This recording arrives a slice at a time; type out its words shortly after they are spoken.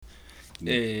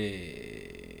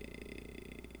Hey.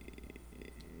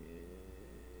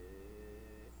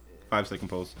 5 second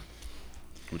pose.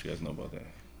 What you guys know about that?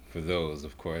 For those,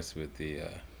 of course, with the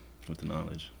With the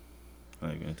knowledge. I'm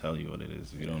not gonna tell you what it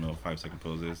is. If you don't know what 5 second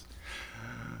pose is,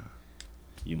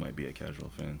 you might be a casual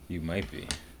fan. you might be.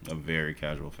 A very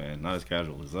casual fan. Not as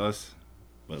casual as us,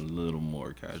 but a little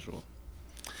more casual.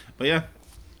 But yeah,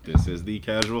 this is the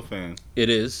casual fan. It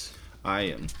is I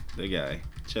am the guy,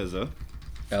 Cheza.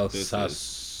 El This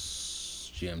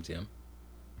Sas GMTM.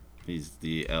 He's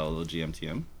the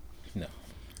LGMTM. No.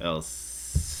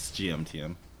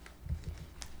 LGMTM.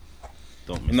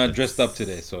 Don't miss I'm not that. dressed up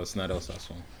today, so it's not El Sas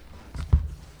one.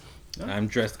 No. I'm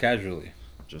dressed casually.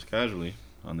 Just casually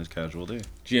on this casual day.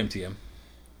 GMTM.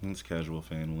 It's Casual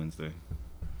Fan Wednesday.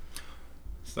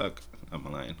 Suck. I'm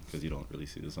lying because you don't really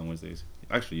see this on Wednesdays.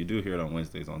 Actually, you do hear it on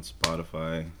Wednesdays on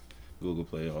Spotify, Google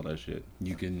Play, all that shit.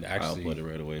 You can I'll actually upload it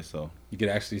right away. So you can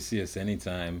actually see us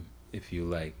anytime if you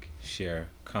like, share,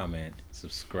 comment,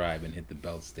 subscribe, and hit the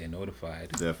bell to stay notified.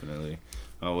 definitely,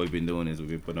 what we've been doing is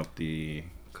we've been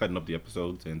cutting up the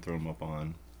episodes and throwing them up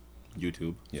on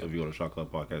YouTube. Yep. So if you go to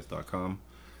shotclubpodcast.com,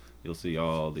 you'll see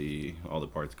all the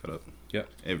parts cut up. Yep.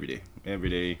 Every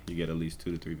day you get at least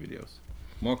 2 to 3 videos.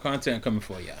 More content coming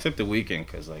for ya. Except the weekend,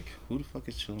 cause like, who the fuck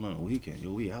is chilling on a weekend?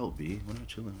 Yo, we out, B. We're not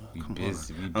chilling. We Come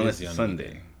busy. on. We Unless busy it's on Sunday.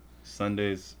 weekend.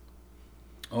 Sundays.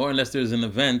 Or unless there's an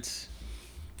event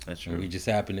That's and true. we just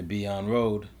happen to be on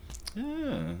road.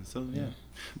 Yeah. So yeah.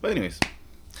 But anyways,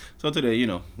 so today,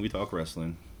 we talk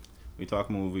wrestling, we talk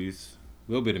movies.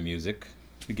 A little bit of music.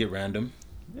 We get random.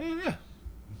 Yeah.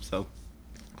 So,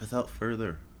 without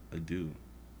further ado,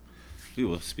 we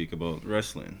will speak about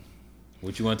wrestling.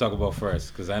 What you want to talk about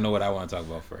first? Because I know what I want to talk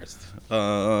about first.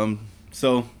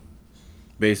 So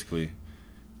basically,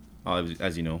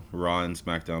 as you know, Raw and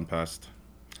SmackDown passed.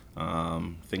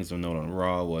 Things to note on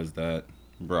Raw was that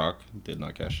Brock did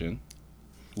not cash in,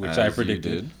 Which as I you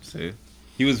predicted. did say.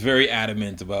 He was very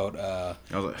adamant about I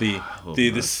was like, the oh,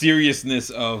 the God. seriousness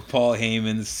of Paul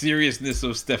Heyman, the seriousness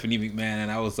of Stephanie McMahon,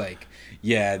 and I was like,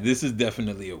 yeah, this is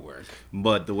definitely a work.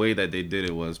 But the way that they did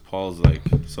it was Paul's like,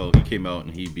 so he came out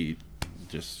and he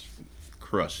just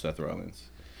crushed Seth Rollins.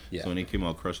 Yeah. So when he came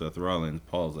out, crushed Seth Rollins,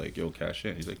 Paul's like, yo, cash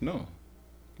in. He's like, no.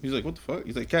 He's like, what the fuck?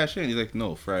 He's like, cash in. He's like,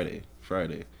 no, Friday.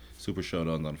 Super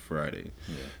Showdown's on Friday.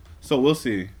 Yeah. So we'll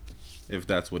see if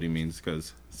that's what he means,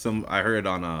 because I heard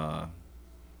on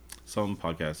some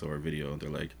podcast or video, they're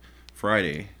like,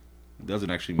 Friday doesn't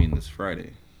actually mean this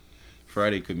Friday.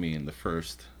 Friday could mean the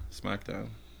first SmackDown,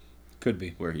 Could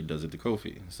be. where he does it to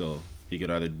Kofi. So he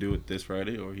could either do it this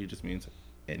Friday or he just means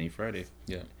any Friday.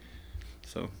 Yeah.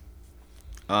 So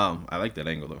I like that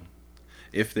angle though.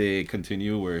 If they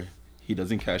continue where he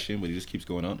doesn't cash in, but he just keeps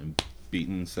going out and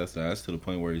beating Seth's ass to the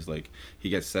point where he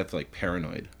gets Seth like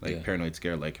paranoid, paranoid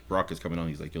scared. Like Brock is coming on,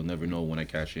 he's like, you'll never know when I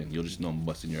cash in. You'll just know I'm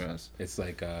busting your ass. It's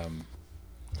like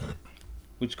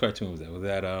which cartoon was that? Was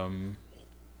that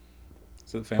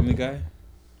is it Family Guy?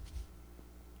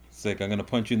 It's like, I'm gonna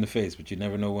punch you in the face, but you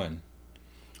never know when.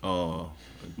 Oh,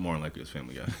 more than likely it's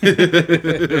Family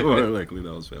Guy. More than likely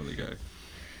that was Family Guy.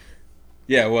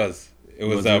 Yeah, it was. It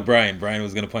was, Was it? Brian. Brian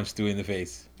was gonna punch Stewie in the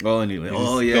face. Oh, anyway. He's-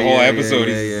 Oh, yeah. the whole episode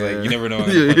yeah, is yeah, like, you never know.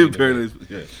 Yeah,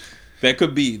 yeah. That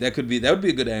would be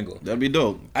a good angle. That'd be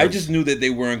dope. I just knew that they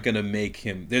weren't gonna make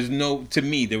him. There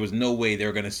was no way they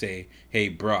were gonna say, "Hey,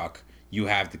 Brock, you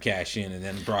have to cash in," and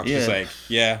then Brock's just Yeah. like,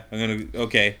 "Yeah, I'm gonna.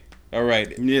 Okay, all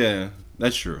right." Yeah,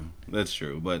 that's true.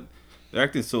 But they're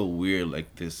acting so weird,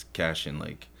 like this cash in.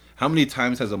 Like, how many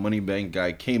times has a Money Bank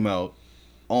guy came out,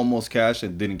 almost cashed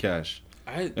and didn't cash,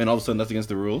 and all of a sudden that's against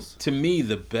the rules? To me,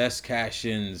 the best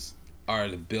cash-ins are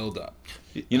the build-up.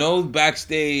 You know,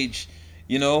 backstage.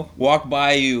 You know, walk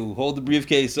by you, hold the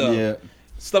briefcase up, Yeah.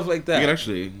 stuff like that.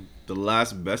 Actually, the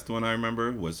last best one I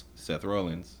remember was Seth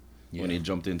Rollins when he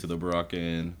jumped into the Brock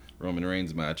and Roman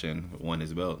Reigns match and won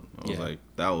his belt. I was like,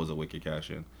 that was a wicked cash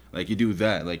in. Like, you do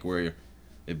that, like where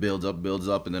it builds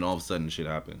up, and then all of a sudden shit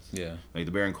happens. Yeah. Like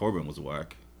the Baron Corbin was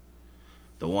whack.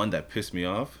 The one that pissed me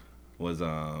off was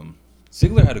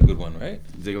Ziggler had a good one, right?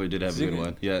 Ziggler did have a good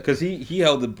one. Yeah. Because he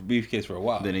held the briefcase for a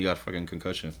while. Then he got fucking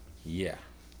concussion. Yeah.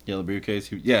 Yeah, the briefcase.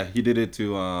 He did it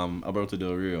to Alberto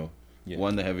Del Rio. Yeah.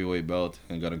 Won the heavyweight belt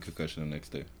and got a concussion the next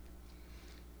day.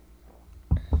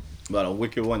 But a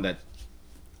wicked one that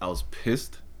I was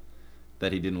pissed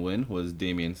that he didn't win was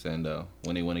Damien Sandow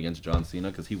when he went against John Cena,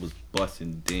 because he was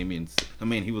busting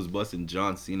he was busting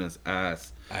John Cena's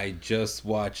ass. I just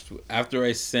watched after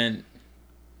I sent.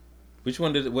 Which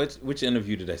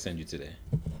interview did I send you today?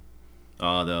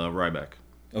 The Ryback.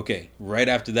 Okay, right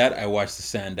after that, I watched the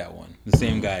Sandow one. The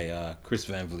same guy, Chris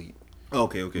Van Vliet.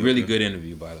 Okay. Really good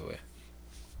interview, by the way.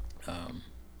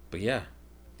 But yeah,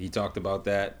 he talked about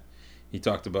that. He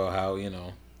talked about how,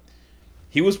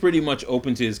 he was pretty much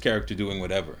open to his character doing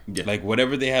whatever. Yeah. Like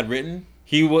whatever they had written,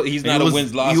 he's not a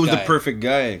wins loss guy. He was the perfect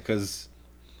guy because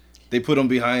they put him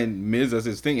behind Miz as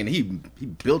his thing, and he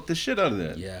built the shit out of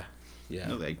that. Yeah.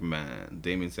 I was like, man,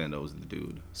 Damien Sandow the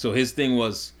dude. So his thing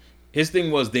was they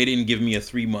didn't give me a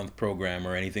 3-month program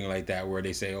or anything like that where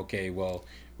they say, okay, well,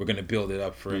 we're gonna build it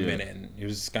up for a minute, and it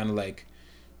was just kind of like,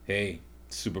 hey,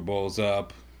 Super Bowl's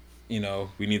up, we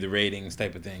need the ratings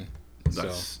type of thing.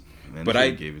 But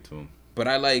I gave it to him. But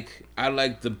I like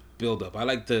the build up. I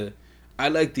like the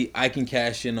I can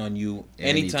cash in on you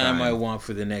anytime I want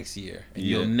for the next year, and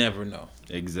you'll never know.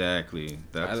 Exactly.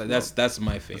 That's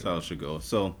my favorite. That's how it should go.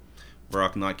 So,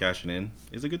 Brock not cashing in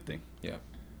is a good thing. Yeah.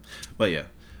 But yeah,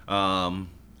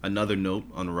 another note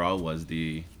on Raw was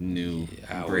the new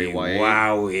Bray Wyatt.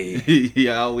 Wowie.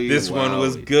 Yowie. This one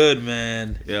was good,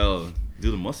 man. Yo,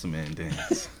 do the Muscle Man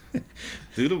dance.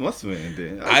 Do the Muscle Man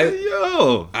dance.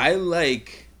 I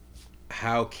like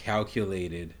how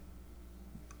calculated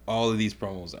all of these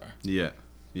promos are. Yeah.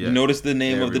 You notice the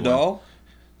name of the doll?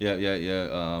 Yeah.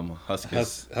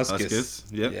 Huskus.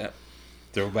 Yeah.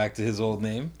 Throwback to his old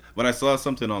name. But I saw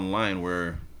something online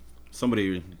where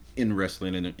somebody in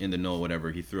wrestling in the know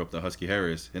whatever, he threw up the Husky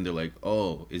Harris, and they're like,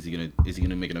 "Oh, is he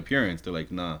gonna make an appearance?" They're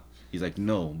like, "Nah." He's like,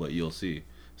 "No, but you'll see."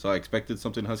 So I expected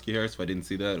something Husky Harris. If I didn't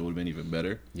see that, it would have been even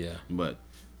better. Yeah. But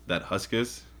that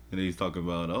Huskus, and then he's talking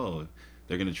about, "Oh,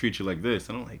 they're gonna treat you like this,"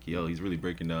 and I'm like, "Yo, he's really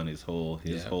breaking down his whole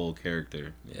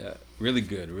character." Yeah, really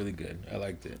good. I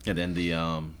liked it. And then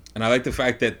and I like the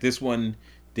fact that this one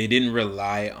they didn't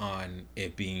rely on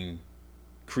it being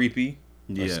creepy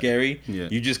or scary. Yeah.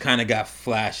 You just kind of got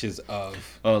flashes of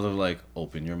they're like,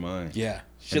 open your mind. Yeah.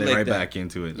 Shit and then like right that. Back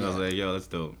into it. Yeah. I was like, yo, that's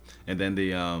dope. And then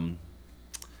the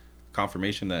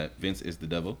confirmation that Vince is the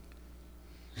devil,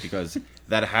 because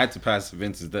that had to pass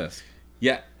Vince's desk.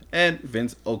 Yeah. And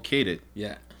Vince okayed it.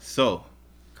 Yeah. So,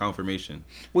 confirmation.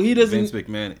 Well, he doesn't. Vince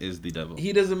McMahon is the devil.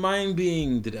 He doesn't mind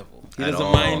being the devil. He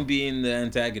doesn't mind being the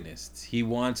antagonist. He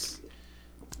wants,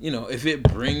 if it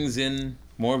brings in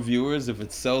more viewers, if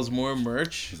it sells more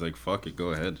merch. He's like, fuck it, go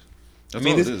ahead. That's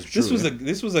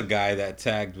this was a guy that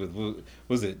tagged with,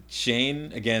 was it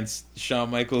Shane against Shawn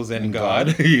Michaels and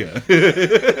God? Yeah.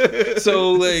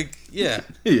 So like, yeah.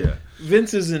 Yeah.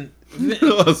 Vince isn't.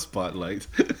 Spotlight.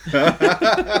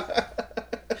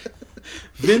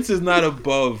 Vince is not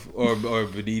above or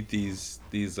beneath these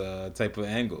type of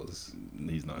angles.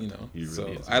 He's not. He really so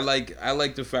isn't. I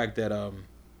like the fact that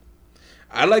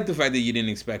you didn't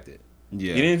expect it.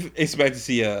 Yeah. You didn't expect to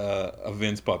see a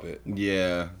Vince puppet.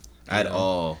 Yeah. At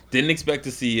all. Didn't expect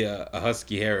to see a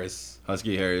Husky Harris.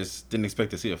 Didn't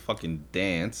expect to see a fucking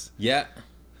dance. Yeah.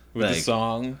 With the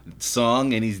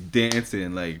song, and he's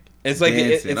dancing like it's like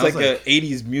it's like a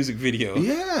 80s music video.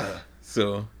 Yeah.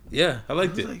 So yeah, I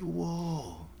liked it. Like,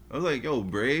 whoa. I was like, yo,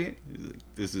 Bray,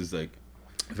 this is like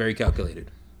very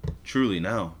calculated. Truly,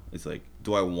 now it's like,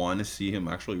 do I want to see him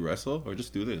actually wrestle or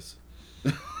just do this?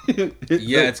 Yeah,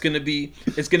 it's gonna be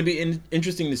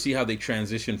interesting to see how they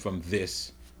transition from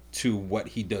this to what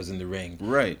he does in the ring.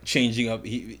 Right. Changing up,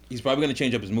 he's probably gonna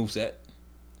change up his moveset.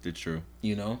 It's true.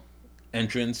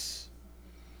 Entrance,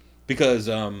 because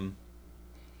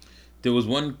there was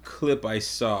one clip I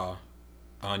saw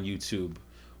on YouTube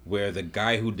where the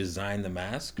guy who designed the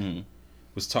mask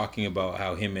was talking about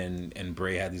how him and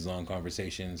Bray had these long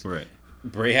conversations. Right.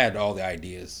 Bray had all the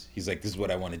ideas. He's like, this is what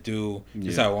I want to do. This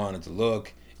is how I want it to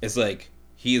look. It's like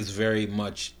he is very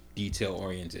much detail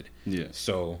oriented. Yeah.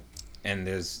 So, and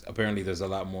there's a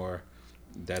lot more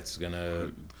that's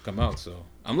gonna come out. So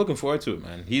I'm looking forward to it,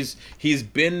 man. He's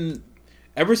been,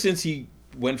 ever since he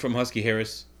went from Husky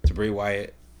Harris to Bray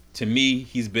Wyatt, to me,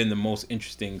 he's been the most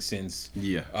interesting since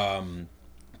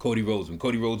Cody Rhodes. When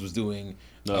Cody Rhodes was doing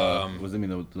was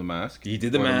it the mask? He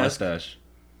did the mask. The mustache.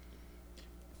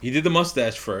 He did the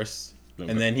mustache first,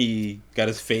 and then he got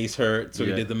his face hurt, so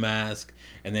he did the mask,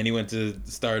 and then he went to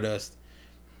Stardust.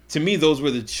 To me, those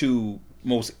were the two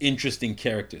most interesting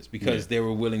characters because they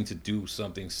were willing to do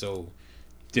something so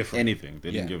different.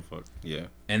 They didn't give a fuck. Yeah.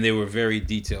 And they were very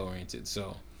detail oriented.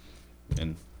 So,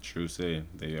 and true say,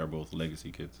 they are both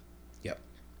legacy kids. Yep.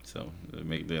 So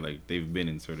they've been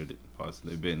inserted.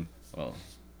 They've been. Well,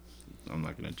 I'm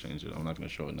not gonna change it. I'm not gonna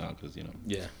show it now because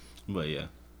Yeah. But yeah.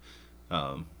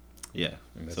 Yeah.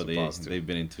 So they've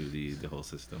been into the whole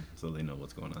system, so they know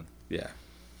what's going on. Yeah.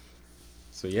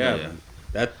 So yeah.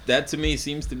 That to me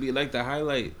seems to be like the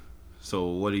highlight. So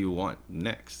what do you want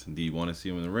next? Do you want to see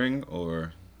him in the ring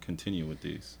or continue with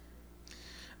these?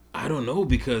 I don't know,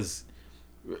 because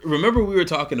Remember we were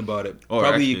talking about it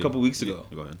probably a couple weeks ago.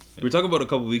 Go ahead. We were talking about a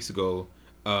couple weeks ago.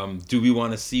 Do we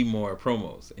want to see more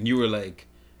promos? And you were like,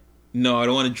 no, I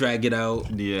don't want to drag it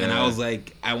out. Yeah. And I was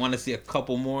like, I want to see a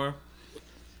couple more.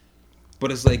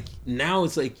 But it's like, now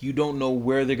it's like you don't know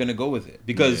where they're going to go with it.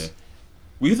 Because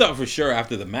we thought for sure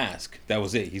after the mask, that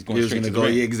was it. He's going straight to the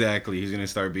ring. Exactly. He's going to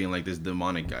start being like this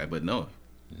demonic guy. But no.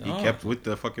 He kept with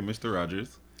the fucking Mr.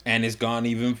 Rogers. And it's gone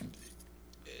even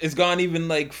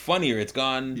like funnier. It's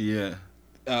gone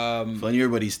funnier,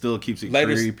 but he still keeps it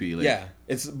lighter, creepy. Like,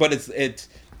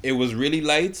 it was really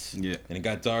light. Yeah. And it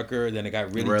got darker. Then it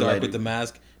got really dark with the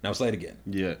mask. Now it's light again.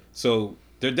 Yeah. So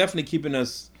they're definitely keeping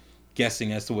us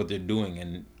guessing as to what they're doing.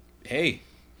 And hey,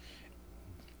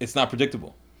 it's not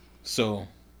predictable. So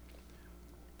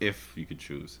if you could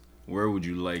choose, where would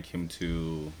you like him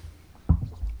to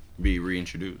be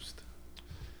reintroduced?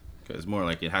 Because more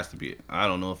like it has to be. I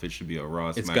don't know if it should be a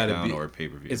Raw, SmackDown, or a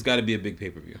pay-per-view. It's got to be a big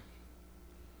pay-per-view.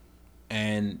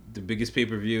 And the biggest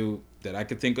pay-per-view that I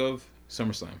could think of,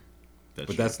 SummerSlam.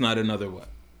 That's not another,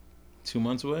 2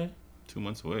 months away? 2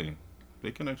 months away.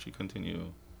 They can actually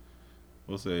continue.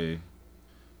 We'll say,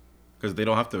 because they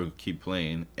don't have to keep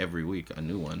playing every week a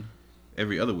new one.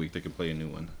 Every other week they could play a new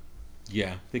one.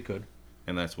 Yeah, they could.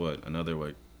 And that's another,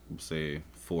 we'll say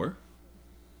 4?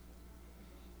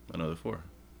 Another 4.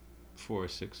 4 or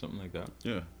 6, something like that.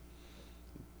 Yeah.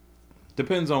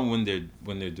 Depends on when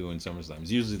they're doing SummerSlam.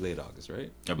 It's usually late August,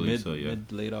 right? I believe so. Yeah.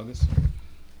 Late August.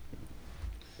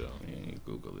 So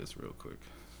Google this real quick.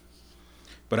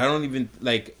 But I don't even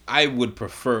I would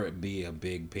prefer it be a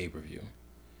big pay-per-view.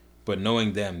 But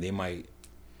knowing them, they might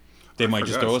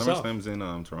just throw us off. SummerSlam's in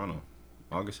Toronto,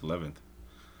 August 11th.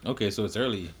 Okay, so it's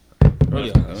early.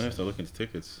 August. I'm gonna have to look into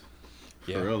tickets.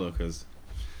 Yeah. For real though, because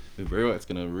if Bray Wyatt's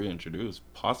gonna reintroduce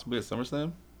possibly at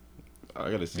SummerSlam, I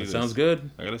gotta see this. Sounds good.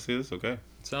 I gotta see this. Okay.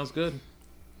 Sounds good.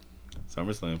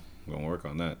 SummerSlam. I'm gonna work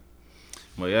on that.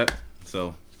 But yeah,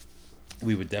 so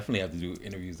we would definitely have to do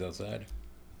interviews outside.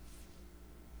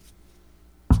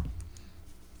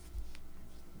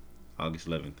 August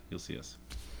 11th, you'll see us.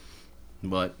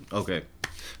 But okay,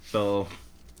 so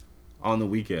on the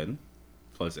weekend,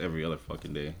 plus every other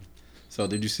fucking day. So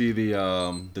did you see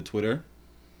the Twitter?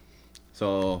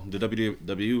 So the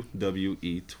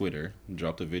WWE Twitter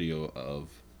dropped a video of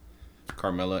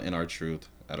Carmella and R-Truth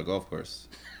at a golf course.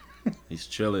 He's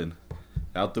chilling.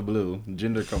 Out the blue,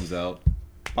 Jinder comes out,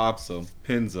 pops him,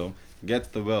 pins him, gets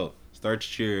the belt, starts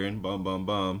cheering, bum bum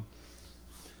bum.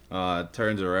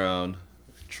 Turns around,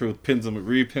 Truth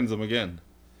repins him again,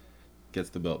 gets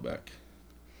the belt back.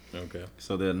 Okay.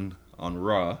 So then on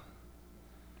Raw,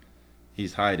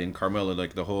 he's hiding.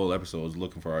 Carmella, the whole episode, is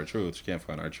looking for R-Truth. She can't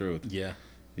find R-Truth. Yeah.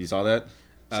 You saw that?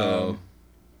 So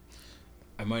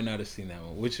I might not have seen that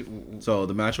one. So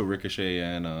the match with Ricochet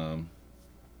and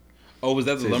oh, was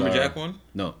that the Lumberjack one?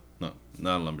 No,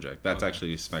 not a Lumberjack. That's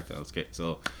actually SmackDown. Okay,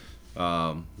 so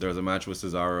there was a match with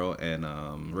Cesaro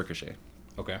and Ricochet.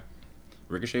 Okay.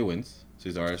 Ricochet wins.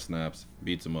 Cesaro snaps,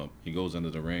 beats him up. He goes under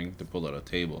the ring to pull out a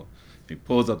table. He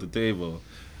pulls out the table.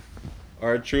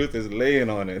 R-Truth is laying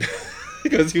on it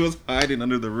because he was hiding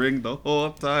under the ring the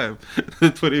whole time,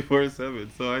 24/7.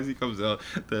 So as he comes out,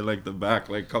 then the back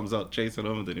comes out chasing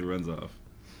him, and then he runs off.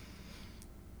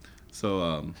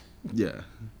 So yeah,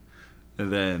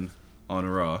 and then on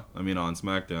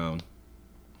SmackDown,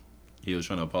 he was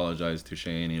trying to apologize to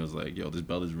Shane. He was like, "Yo, this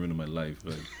belt is ruining my life.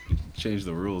 Change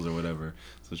the rules or whatever."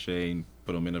 So Shane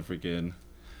put him in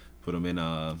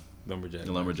a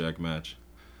lumberjack match.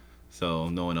 So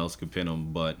no one else could pin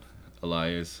him but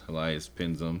Elias. Elias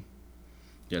pins him,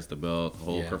 gets the belt.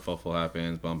 Whole kerfuffle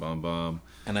happens. Bum bum bum.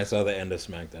 And I saw the end of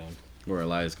SmackDown where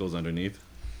Elias goes underneath.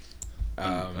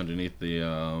 Underneath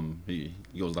the he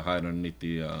goes to hide underneath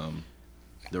the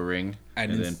ring,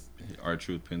 and then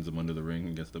R-Truth pins him under the ring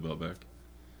and gets the belt back.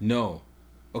 No,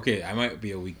 okay, I might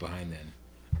be a week behind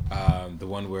then. The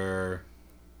one where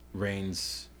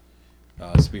Reigns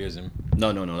spears him.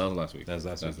 No, that was last week. That was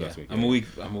last week. Yeah. I'm a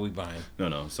week behind.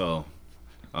 No. So,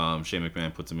 Shane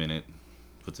McMahon puts him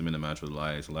in a match with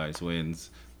Elias. Elias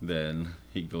wins. Then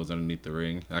he goes underneath the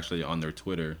ring. Actually, on their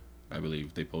Twitter, I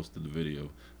believe they posted the video.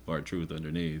 R-Truth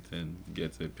underneath and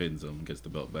pins him, gets the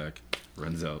belt back,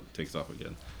 runs out, takes off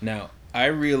again. Now, I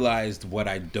realized what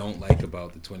I don't like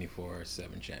about the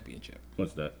 24/7 championship.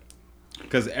 What's that?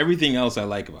 Because everything else I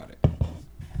like about it.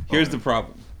 Here's the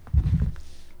problem.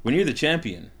 When you're the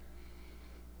champion,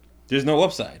 there's no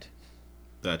upside.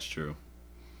 That's true.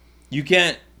 You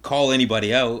can't call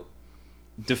anybody out,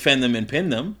 defend them, and pin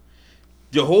them.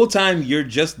 The whole time you're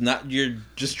just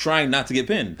trying not to get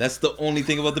pinned. That's the only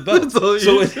thing about the belt. That's all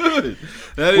so you're doing.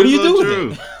 That what do you so do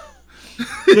true.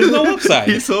 with There's no upside.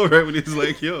 He's so right when he's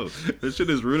like, "Yo, this shit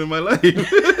is ruining my life."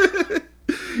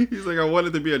 He's like, "I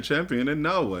wanted to be a champion, and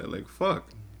now what? Like, fuck."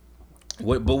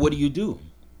 What? But what do you do?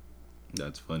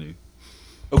 That's funny.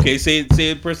 Okay, say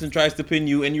a person tries to pin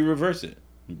you and you reverse it.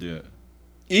 Yeah.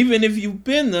 Even if you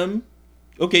pin them,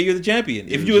 okay, you're the champion.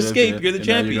 If you escape, you're the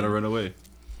champion. Now you're gonna run away.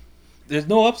 There's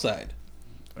no upside.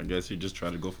 I guess you're just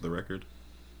trying to go for the record.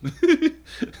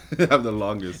 Have the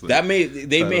longest.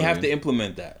 They may have to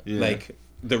implement that, like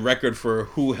the record for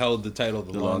who held the title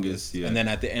the longest, yeah. and then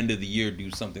at the end of the year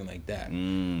do something like that,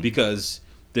 because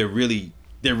there really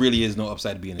is no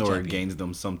upside to being a champion. Or it gains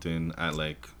them something at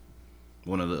like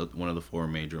one of the four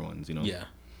major ones, you know. Yeah,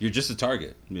 you're just a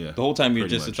target. Yeah, the whole time you're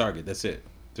just much. a target. That's it.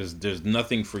 There's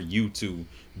nothing for you to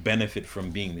benefit from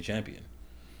being the champion.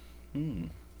 And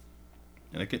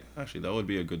actually that would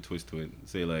be a good twist to it.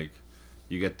 Say like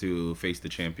you get to face the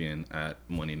champion at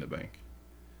Money in the Bank.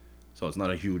 So it's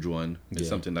not a huge one. It's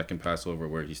something that can pass over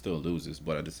where he still loses,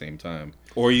 but at the same time,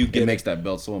 or it makes that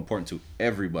belt so important to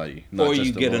everybody. Not or just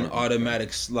you get an Lord.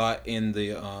 automatic slot in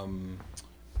the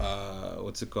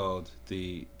what's it called?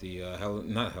 The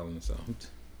not Hell in a Cell.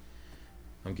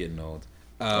 I'm getting old.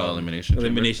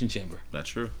 Elimination Chamber. That's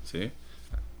true. See,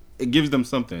 it gives them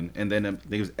something, and then it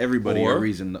gives everybody a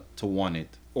reason to want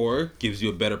it, or gives you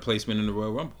a better placement in the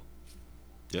Royal Rumble.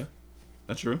 Yeah,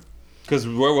 that's true. Because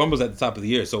Royal Rumble's at the top of the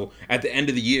year, so at the end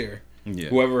of the year,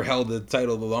 whoever held the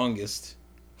title the longest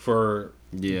for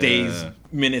days,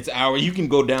 minutes, hours, you can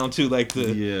go down to like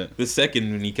the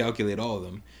second when you calculate all of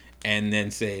them, and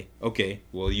then say, okay,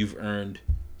 well you've earned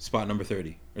spot number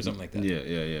 30 or something like that.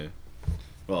 Yeah.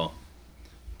 Well,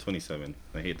 27.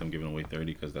 I hate them giving away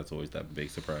 30 because that's always that big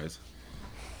surprise.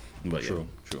 But true.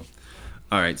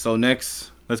 All right, so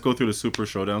next, let's go through the Super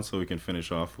Showdown so we can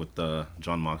finish off with the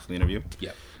Jon Moxley interview.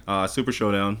 Yeah. Super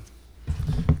Showdown.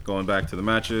 Going back to the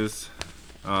matches.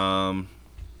 There's going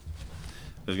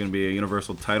to be a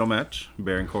Universal title match.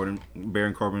 Baron Corbin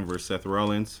versus Seth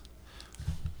Rollins.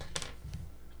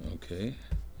 Okay.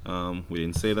 We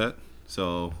didn't say that.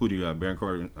 So who do you have? Baron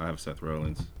Corbin? I have Seth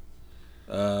Rollins.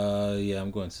 Yeah,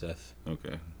 I'm going Seth.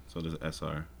 Okay. So there's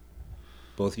SR.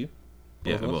 Both you?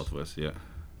 Both of us, yeah.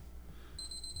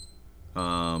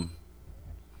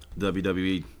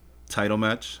 WWE title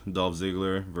match, Dolph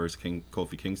Ziggler versus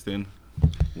Kofi Kingston.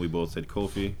 We both said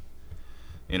Kofi.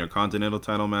 Intercontinental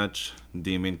title match,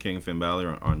 Demon King, Finn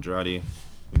Balor, Andrade.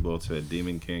 We both said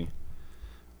Demon King.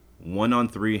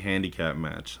 1-on-3 handicap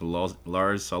match,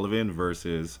 Lars Sullivan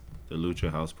versus the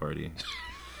Lucha House Party.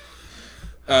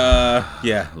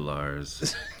 Yeah.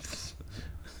 Lars.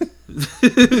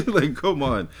 Like, come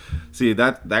on. See,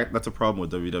 that's a problem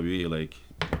with WWE. Like,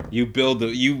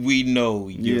 we know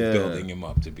you're building him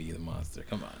up to be the monster.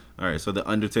 Come on. All right, so the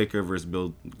Undertaker versus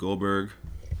Bill Goldberg.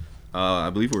 I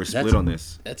believe we were split on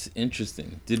this. That's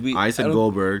interesting. Did we? I said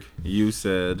Goldberg. You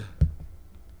said.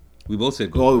 We both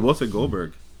said Goldberg. Oh, we both said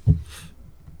Goldberg.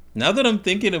 Now that I'm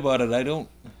thinking about it, I don't.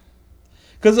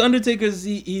 Because Undertaker's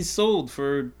he's sold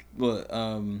for what?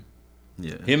 Him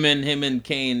and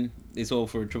Kane, they sold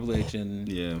for Triple H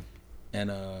and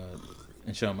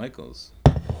Shawn Michaels.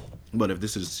 But if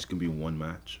this is just gonna be one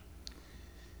match,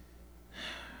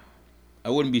 I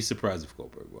wouldn't be surprised if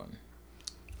Goldberg won.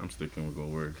 I'm sticking with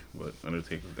Goldberg, but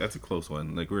Undertaker, that's a close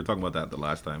one. Like we were talking about that the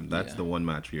last time. That's the one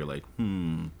match where you're like,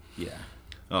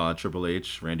 Yeah. Triple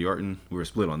H, Randy Orton. We were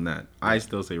split on that. I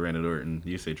still say Randy Orton.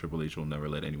 You say Triple H will never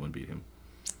let anyone beat him.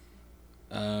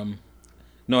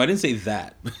 No, I didn't say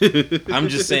that. I'm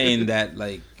just saying that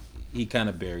like he kind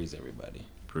of buries everybody.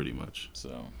 Pretty much.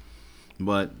 So.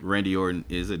 But Randy Orton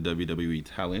is a WWE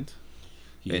talent.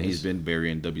 He's been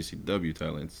burying WCW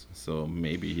talents. So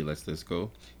maybe he lets this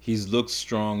go. He's looked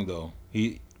strong though.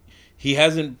 He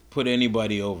hasn't put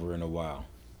anybody over in a while.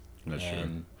 That's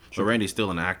true. But Randy's still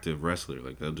an active wrestler.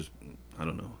 Like I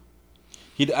don't know.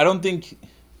 I don't think.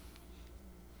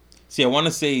 See, I want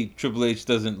to say Triple H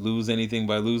doesn't lose anything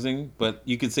by losing, but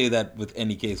you could say that with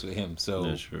any case with him. So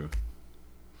that's true.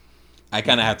 I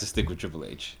kind of have to stick with Triple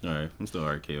H. All right, I'm still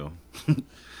RKO.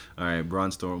 All right, Braun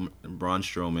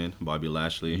Strowman, Bobby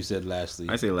Lashley. You said Lashley.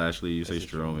 I say Lashley. You say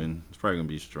Strowman. It's probably gonna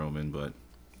be Strowman, but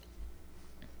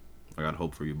I got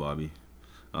hope for you, Bobby.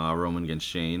 Roman against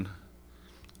Shane.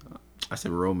 I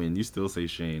said Roman. You still say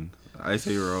Shane. I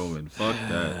say Roman. Fuck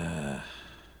that.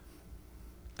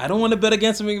 I don't want to bet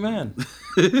against McMahon.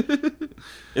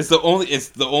 It's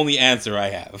the only answer I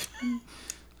have.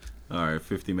 All right,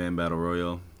 50-man battle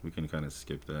royal. We can kind of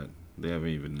skip that. They haven't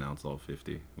even announced all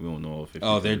 50. We won't know all 50.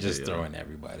 Oh, they're just throwing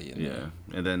everybody in there.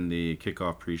 And then the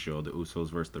kickoff pre-show, the Usos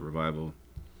versus the Revival.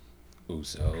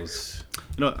 Usos.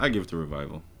 You know, I give it to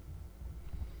Revival.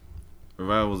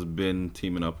 Revival's been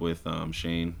teaming up with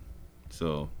Shane,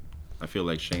 so I feel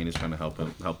like Shane is trying to help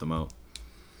them out.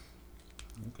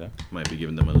 Okay. Might be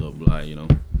giving them a little blight, you know.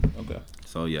 Okay.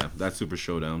 So yeah, that's Super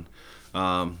Showdown.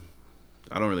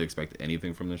 I don't really expect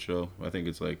anything from the show. I think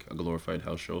it's like a glorified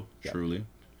house show, truly.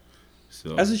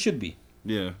 So As it should be.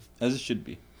 yeah, As it should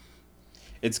be.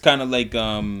 It's kind of like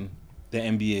the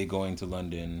NBA going to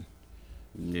London.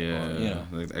 yeah, Or, you know,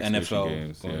 like the exhibition NFL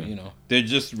games, going, yeah. you know. They're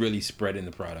just really spreading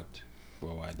the product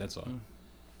worldwide. That's all.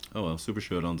 Oh well, Super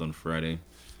Showdown's on Friday.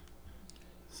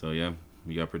 So yeah,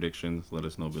 we got predictions. Let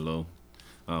us know below.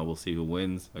 We'll see who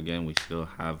wins. Again, we still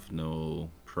have no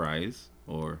prize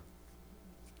or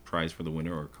prize for the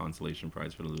winner or consolation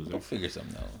prize for the loser. We'll figure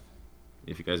something out.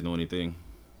 If you guys know anything,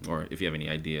 or if you have any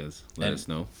ideas, let us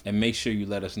know. And make sure you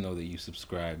let us know that you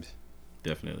subscribed.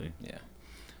 Definitely. Yeah.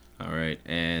 All right,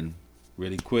 and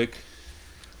Really quick.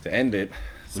 to end it,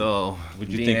 so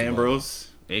What'd you Dean think about Ambrose,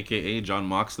 aka John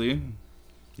Moxley,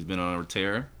 he's been on a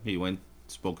tear. He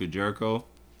spoke to Jericho,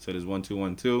 said his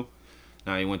 1-2-1-2.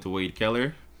 Now he went to Wade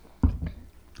Keller.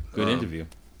 Good interview.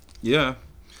 Yeah.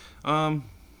 When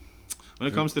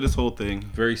it comes to this whole thing,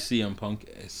 Very CM Punk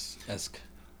esque.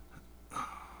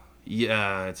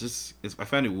 yeah, I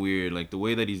find it weird, like the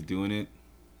way that he's doing it.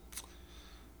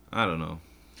 I don't know.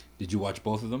 Did you watch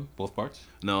both of them? Both parts?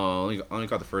 No, I only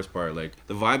got the first part. Like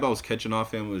the vibe I was catching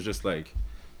off him was just like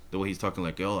the way he's talking,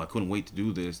 like, "Oh, I couldn't wait to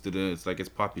do this." It's like it's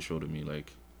Poppy Show to me.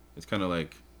 Like it's kind of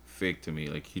like fake to me.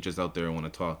 Like he just out there and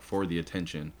want to talk for the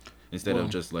attention instead of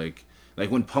just like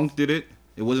when Punk did it,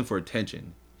 it wasn't for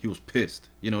attention. He was pissed.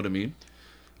 You know what I mean?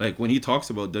 Like when he talks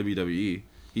about WWE,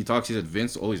 he said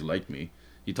Vince always liked me.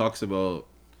 He talks about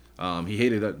he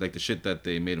hated that, like the shit that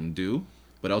they made him do,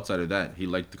 but outside of that, he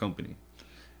liked the company.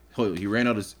 He ran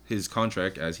out his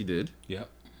contract as he did. Yep.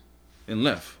 And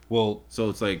left. Well, So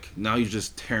it's like now he's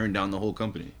just tearing down the whole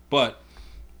company. but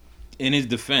in his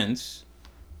defense,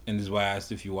 and this is why I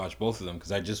asked if you watched both of them,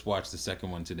 because I just watched the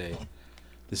second one today.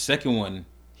 The second one,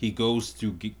 he goes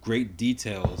through great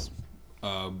details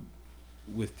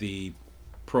with the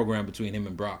program between him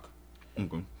and Brock.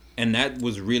 Okay. And that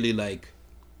was really like,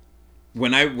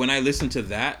 when I listen to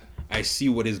that, I see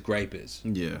what his gripe is.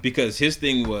 Yeah. Because his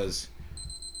thing was,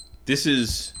 this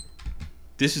is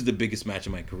the biggest match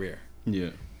of my career.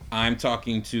 Yeah. I'm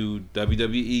talking to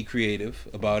WWE Creative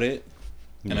about it,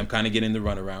 and I'm kind of getting the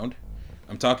runaround.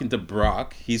 I'm talking to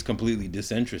Brock. He's completely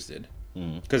disinterested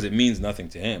because it means nothing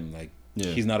to him. Like,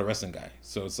 he's not a wrestling guy.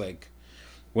 So it's like,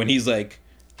 when he's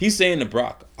saying to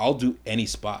Brock, I'll do any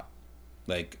spot.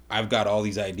 Like, I've got all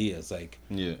these ideas. Like,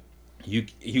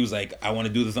 he was like, I want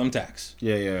to do the thumbtacks.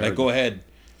 Yeah. Like, go ahead.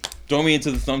 Throw me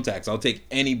into the thumbtacks. I'll take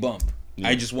any bump.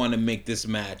 I just want to make this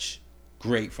match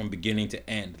great from beginning to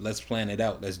end. Let's plan it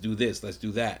out. Let's do this. Let's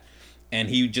do that. And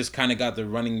he just kind of got the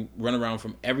run around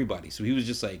from everybody. So he was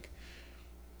just like,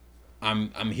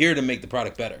 I'm here to make the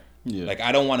product better. Yeah. Like,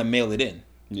 I don't want to mail it in.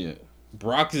 Yeah.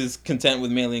 Brock is content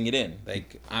with mailing it in.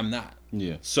 Like, I'm not.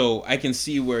 Yeah. So I can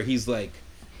see where he's like,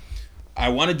 I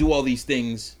want to do all these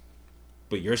things,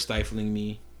 but you're stifling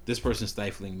me. This person's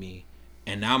stifling me.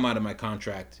 And now I'm out of my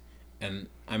contract, and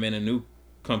I'm in a new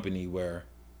company where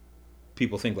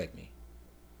people think like me.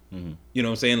 Mm-hmm. You know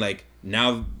what I'm saying? Like,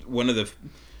 now one of the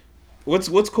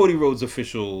what's Cody Rhodes'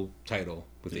 official title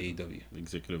with AEW?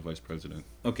 Executive Vice President.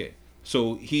 Okay,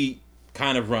 so he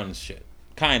kind of runs shit,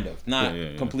 kind of, not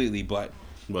Yeah. completely, but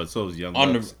so is Young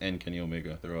On the- Bucks and Kenny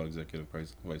Omega. They're all Executive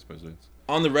Vice Presidents.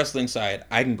 on the wrestling side,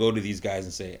 I can go to these guys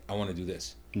and say, I want to do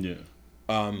this. Yeah.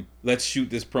 Let's shoot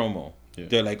this promo. Yeah.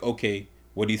 They're like, okay,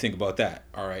 what do you think about that?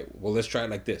 All right, well, let's try it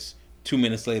like this. 2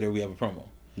 minutes later, we have a promo.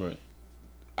 Right.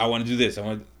 I want to do this.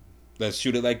 Let's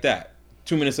shoot it like that.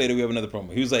 2 minutes later, we have another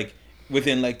promo. He was like,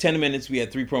 within like 10 minutes, we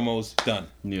had 3 promos done.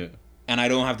 Yeah. And I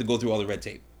don't have to go through all the red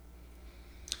tape.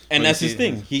 And But that's you his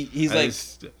see, thing. He's like,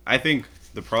 I think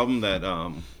the problem that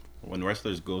when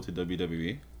wrestlers go to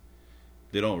WWE,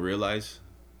 they don't realize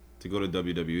to go to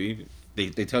WWE, they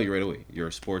tell you right away, you're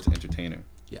a sports entertainer.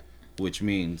 Yeah. Which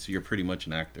means you're pretty much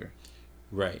an actor.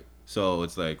 right. So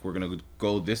it's like, we're going to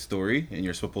go this story, and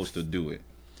you're supposed to do it.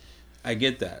 I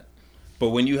get that. But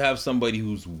when you have somebody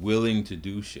who's willing to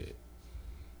do shit,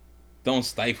 don't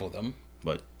stifle them.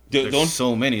 But Don't- there's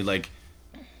so many. Like,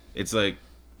 it's like,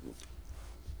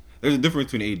 there's a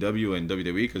difference between AEW and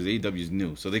WWE, because AEW is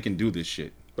new, so they can do this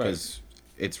shit. Because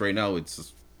it's right now,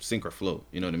 it's sink or float.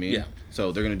 You know what I mean? Yeah.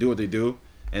 So they're going to do what they do,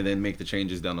 and then make the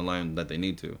changes down the line that they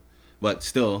need to. But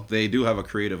still, they do have a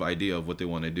creative idea of what they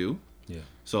want to do. Yeah.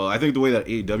 So I think the way that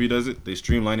AEW does it, they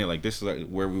streamline it like, this is like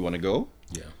where we want to go.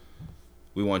 Yeah.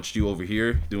 We want you over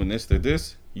here doing this,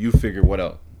 this. You figure what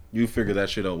out. You figure that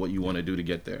shit out, what you want to do to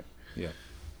get there. Yeah.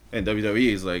 And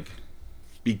WWE is like,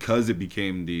 because it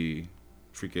became the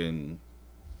freaking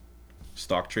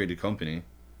stock traded company,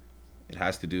 it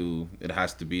has to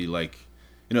be like,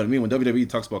 you know what I mean? When WWE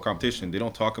talks about competition, they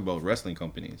don't talk about wrestling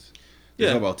companies. They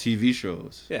Yeah. talk about TV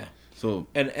shows. Yeah. So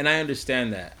And I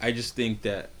understand that. I just think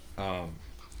that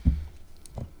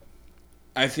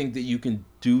I think that you can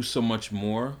do so much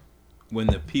more when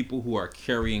the people who are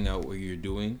carrying out what you're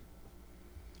doing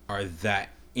are that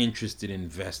interested,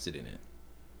 invested in it.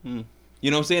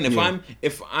 You know what I'm saying?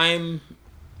 If I'm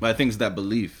but I think it's that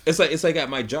belief. it's like at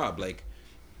my job, like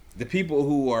the people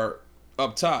who are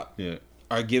up top Yeah.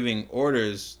 are giving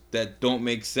orders that don't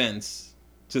make sense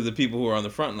to the people who are on the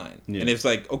front line. Yeah. And it's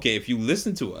like, okay, if you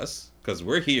listen to us, because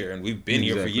we're here and we've been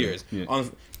here for years, Yeah.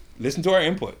 Listen to our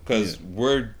input, because Yeah.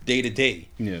 we're day to day.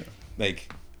 Yeah.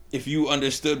 Like, if you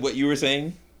understood what you were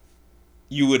saying,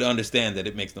 you would understand that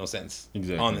it makes no sense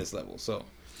on this level. So,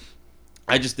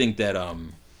 I just think that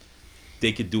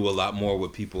they could do a lot more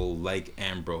with people like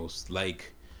Ambrose,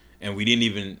 and we didn't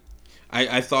even.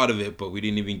 I thought of it, but we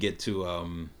didn't even get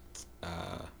to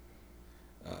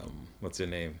what's her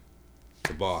name,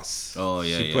 the boss. Oh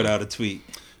yeah. She put out a tweet.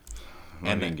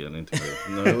 I didn't get into it.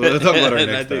 No, we'll talk about her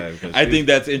next time. I think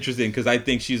that's interesting because I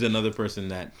think she's another person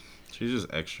that she's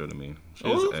just extra to me.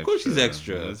 Of course she's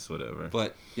extra. It's whatever.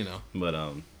 But you know,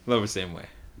 love her same way.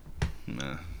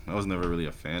 Nah, I was never really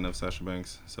a fan of Sasha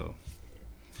Banks, so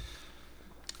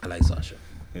I like Sasha.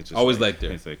 It's just always liked her.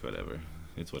 It's like whatever.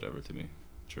 It's whatever to me.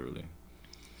 Truly.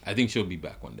 I think she'll be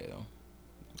back one day though.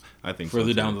 I think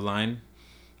further so down the line.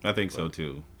 I think so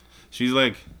too. She's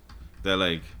like that,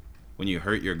 like when you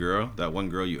hurt your girl, that one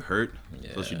girl you hurt.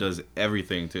 Yeah. So she does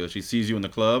everything till she sees you in the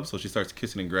club. So she starts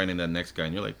kissing and grinding that next guy,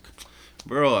 and you're like,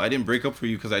 bro, I didn't break up for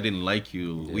you because I didn't like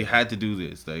you. Yeah. We had to do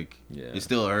this. Like, it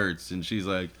still hurts. And she's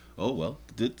like, oh well,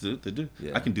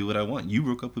 I can do what I want. You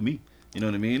broke up with me. You know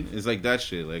what I mean? It's like that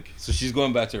shit. Like, so she's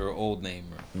going back to her old name,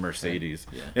 Mercedes.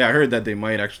 Yeah, I heard that they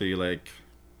might actually like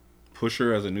push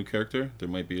her as a new character.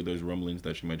 There's rumblings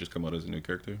that she might just come out as a new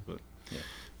character, but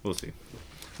we'll see.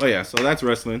 Oh yeah, so that's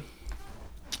wrestling.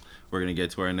 We're gonna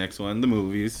get to our next one, the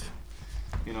movies.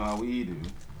 You know how we do.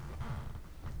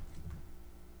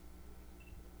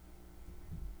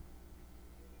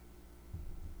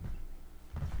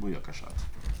 Booyaka shot.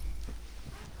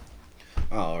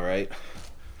 All right.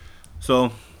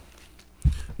 So,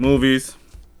 movies.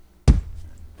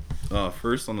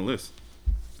 First on the list,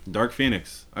 Dark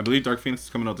Phoenix. I believe Dark Phoenix is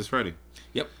coming out this Friday.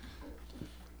 Yep.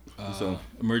 So,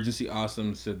 Emergency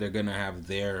Awesome said they're gonna have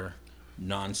their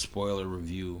non-spoiler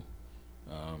review.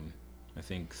 I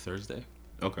think Thursday.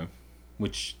 Okay.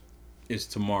 Which is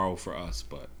tomorrow for us,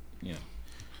 but yeah.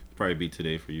 Probably be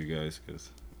today for you guys because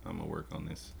I'm gonna work on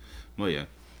this. Well, yeah.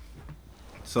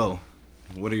 So,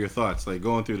 what are your thoughts? Like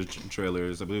going through the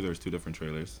trailers, I believe there's 2 different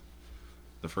trailers.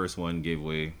 The first one gave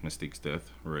away Mystique's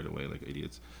death right away, like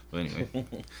idiots. But anyway,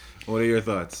 what are your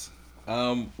thoughts?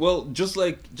 Well, just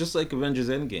like Avengers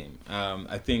Endgame,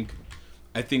 I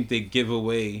think they give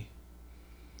away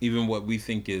even what we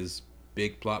think is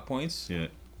big plot points. Yeah.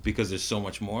 Because there's so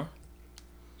much more.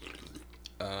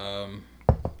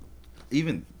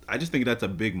 Even I just think that's a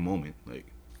big moment. Like,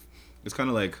 it's kind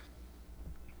of like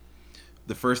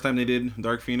the first time they did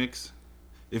Dark Phoenix.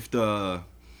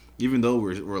 Even though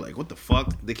we're like, what the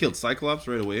fuck? They killed Cyclops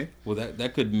right away. Well,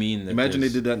 that could mean that. Imagine they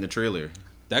did that in the trailer.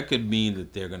 That could mean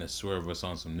that they're gonna swerve us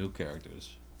on some new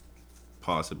characters.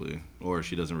 Possibly, or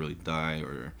she doesn't really die,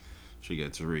 or she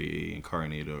gets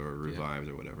reincarnated or revived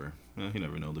or whatever. Well, you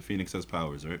never know. The Phoenix has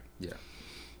powers, right? Yeah.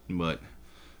 But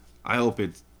I hope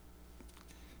it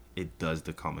does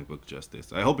the comic book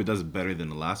justice. I hope it does it better than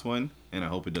the last one, and I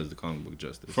hope it does the comic book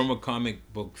justice. From a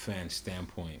comic book fan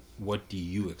standpoint, what do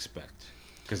you expect?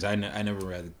 Because I never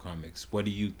read the comics. What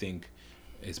do you think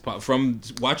is from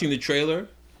watching the trailer?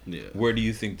 Yeah. Where do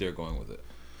you think they're going with it?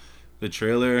 The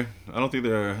trailer, I think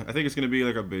it's gonna be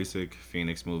like a basic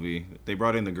Phoenix movie. They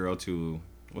brought in the girl to,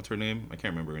 what's her name? I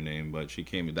can't remember her name, but she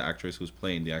came, the actress who's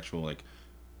playing the actual like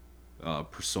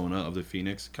persona of the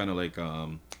Phoenix, kind of like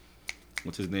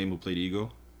what's his name who played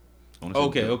Ego?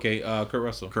 Okay. Kurt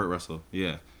Russell. Kurt Russell,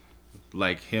 yeah.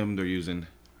 Like him, they're using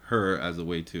her as a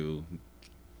way to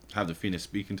have the Phoenix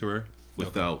speaking to her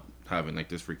without having like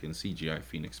this freaking CGI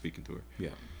Phoenix speaking to her. Yeah.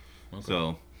 Okay.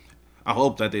 So I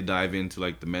hope that they dive into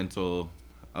like the mental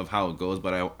of how it goes,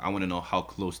 but I want to know how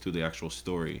close to the actual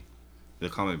story, the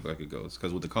comic book it goes.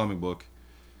 Because with the comic book,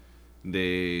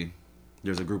 there's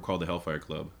a group called the Hellfire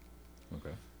Club.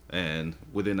 Okay. And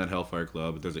within that Hellfire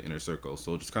Club, there's an inner circle.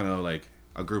 So it's kind of like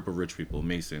a group of rich people,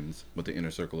 Masons, but the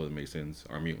inner circle of the Masons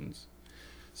are mutants.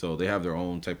 So they have their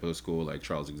own type of school, like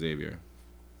Charles Xavier.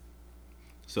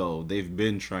 So they've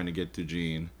been trying to get to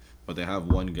Jean, but they have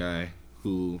one guy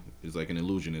who is like an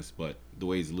illusionist. But the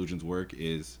way his illusions work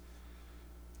is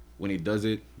when he does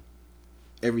it,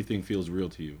 everything feels real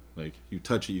to you. Like you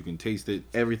touch it, you can taste it.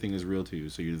 Everything is real to you,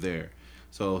 so you're there.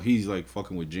 So he's like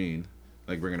fucking with Jean,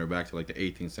 like bringing her back to like the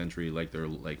 18th century, like they're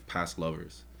like past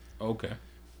lovers. Okay.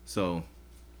 So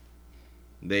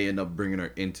they end up bringing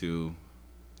her into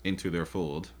their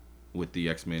fold with the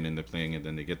X-Men and they're playing, and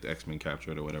then they get the X-Men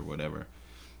captured or whatever.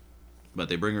 But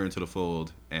they bring her into the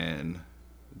fold and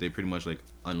they pretty much like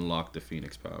unlock the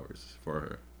Phoenix powers for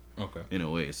her. Okay. In a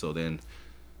way. So then,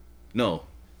 no,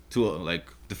 like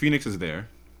the Phoenix is there,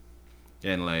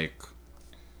 and like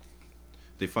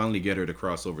they finally get her to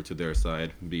cross over to their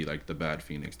side, be like the bad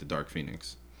Phoenix, the Dark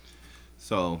Phoenix.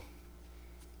 So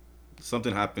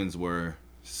something happens where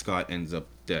Scott ends up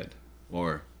dead,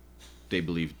 or they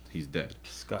believe he's dead.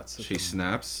 Scott's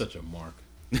snaps. Such a mark.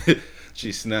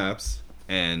 She snaps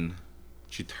and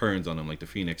she turns on him, like the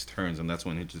Phoenix turns, and that's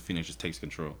when the Phoenix just takes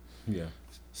control. Yeah.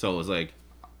 So it's like,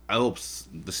 I hope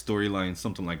the storyline,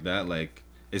 something like that, like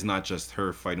it's not just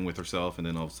her fighting with herself and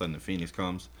then all of a sudden the Phoenix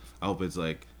comes. I hope it's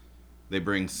like they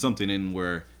bring something in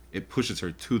where it pushes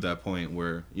her to that point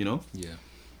where, you know? Yeah.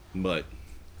 But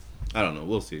I don't know.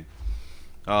 We'll see.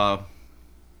 Do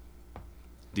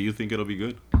you think it'll be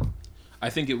good? I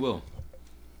think it will.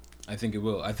 I think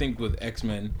with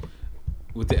X-Men,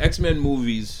 with the X-Men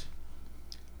movies,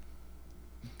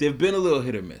 they've been a little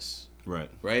hit or miss. Right.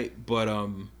 Right? But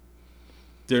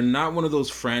they're not one of those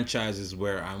franchises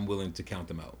where I'm willing to count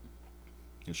them out.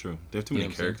 It's true. They have too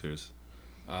many characters.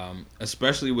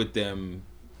 Especially with them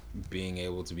being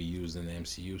able to be used in the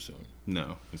MCU soon.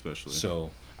 No, especially.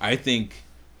 So I think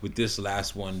with this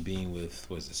last one being with,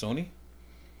 was it Sony?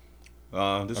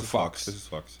 This is Fox. This is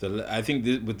Fox. I think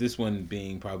with this one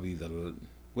being probably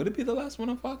would it be the last one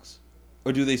on Fox?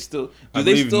 Or do they still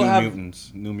have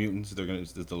New Mutants?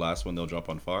 This is the last one they'll drop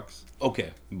on Fox.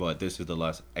 Okay. But this is the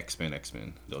last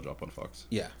X-Men they'll drop on Fox.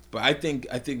 Yeah. But I think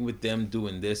with them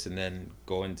doing this and then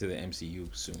going to the MCU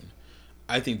soon,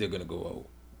 I think they're gonna go out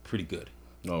pretty good.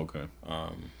 Oh, okay.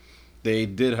 They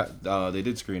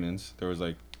did screenings. There was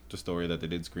like the story that they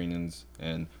did screenings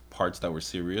and parts that were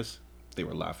serious they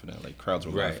were laughing at, like crowds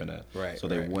were laughing at. Right. So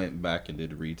they went back and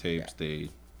did retapes. Yeah. They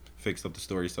fixed up the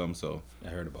story some. So I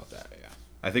heard about that. Yeah.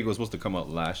 I think it was supposed to come out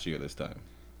last year this time,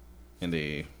 and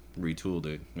they retooled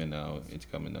it, and now it's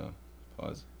coming out.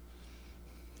 Pause.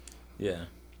 Yeah,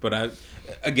 but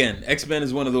X-Men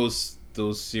is one of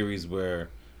those series where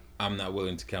I'm not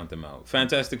willing to count them out.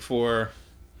 Fantastic Four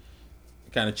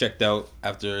kind of checked out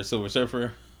after Silver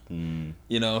Surfer.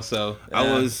 You know, so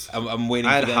I'm waiting.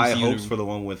 I had high hopes for the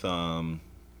one with the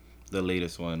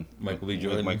latest one, Michael B.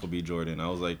 Jordan. Michael B. Jordan. I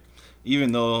was like,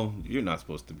 even though you're not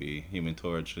supposed to be Human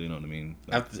Torch, you know what I mean.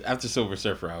 Like, after Silver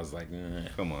Surfer, I was like,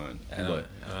 come on. I don't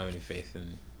have any faith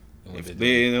in what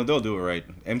they'll do it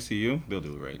right. MCU, they'll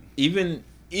do it right.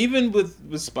 Even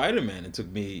with Spider-Man, it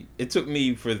took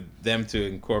me for them to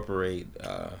incorporate.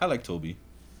 I like Tobey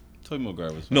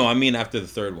Maguire was fun. No, I mean after the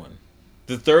third one.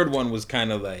 The third one was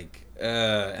kind of like,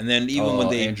 and then even when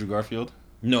they Andrew Garfield.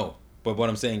 No, but what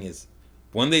I'm saying is,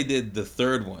 when they did the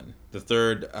third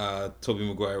Tobey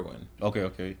Maguire one.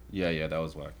 Okay, yeah, that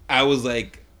was whack. I was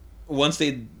like, once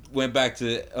they went back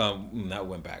to,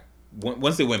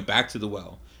 once they went back to the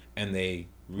well, and they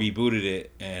rebooted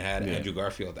it and had Andrew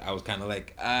Garfield, I was kind of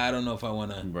like, I don't know if I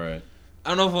want to. Right. I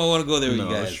don't know if I want to go there with you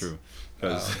guys. That's true.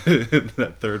 Because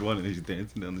that third one, and he's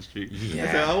dancing down the street. Yeah. I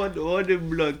said, I want the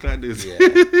blood clotters. Yeah.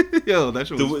 Yo, that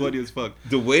shit was funny as fuck.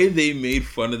 The way they made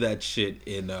fun of that shit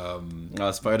in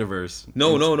Spider-Verse.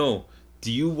 No.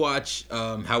 Do you watch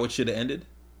How It Should Have Ended?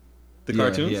 The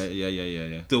cartoons?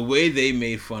 Yeah. The way they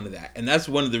made fun of that. And that's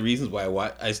one of the reasons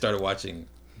why I started watching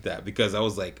that. Because I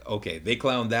was like, okay, they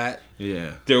clown that.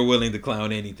 Yeah. They're willing to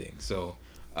clown anything. So...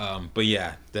 but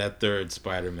yeah, that third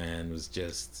Spider-Man was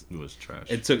just... It was trash.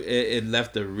 It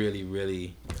left a really,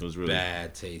 really,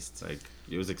 bad taste. Like,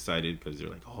 it was excited because they're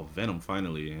like, oh, Venom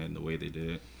finally, and the way they did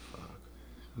it.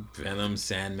 Fuck. Venom,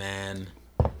 Sandman.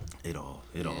 It all.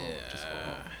 Just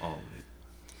all of it.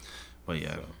 But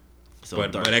yeah. So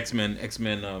but X-Men,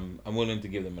 I'm willing to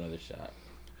give them another shot.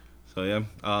 So yeah,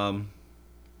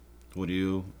 what do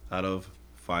you, out of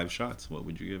 5 shots, what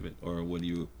would you give it? Or what do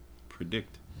you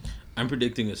predict? I'm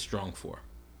predicting a strong 4.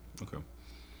 Okay.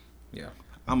 Yeah.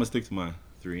 I'm gonna stick to my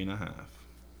 3.5.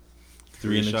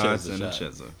 3 shots and a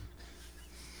Cheza.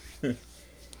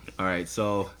 All right.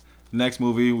 So next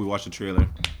movie we watched the trailer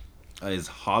is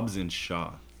Hobbs and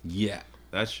Shaw. Yeah.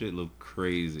 That shit looked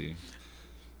crazy.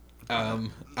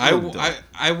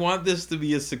 I want this to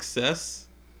be a success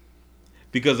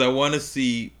because I want to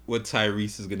see what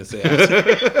Tyrese is gonna say.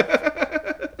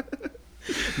 After.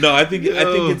 No, I think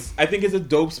it's a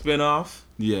dope spinoff.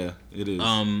 Yeah, it is.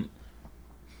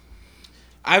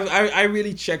 I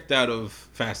really checked out of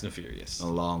Fast and Furious a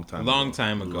long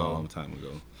time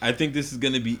ago. I think this is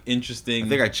gonna be interesting. I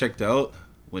think I checked out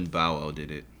when Bow Wow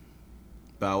did it.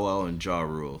 Bow Wow and Ja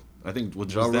Rule. I think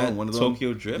was Ja Rule one of them?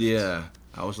 Tokyo Drift? Yeah.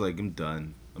 I was like, I'm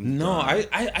done.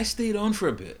 I stayed on for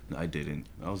a bit. I didn't.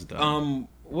 I was done.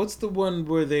 What's the one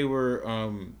where they were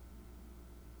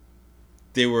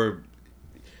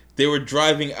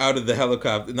driving out of the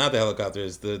helicopter? Not the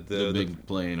helicopters. The big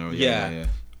plane or yeah.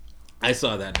 I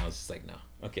saw that and I was just like, no.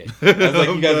 Okay. I was like,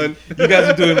 you guys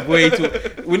are doing way too.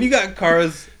 When you got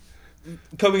cars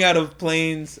coming out of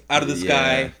planes, out of the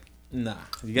sky, nah,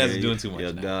 you guys are doing too much.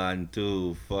 You're gone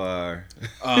too far.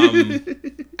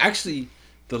 Actually,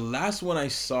 the last one I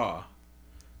saw,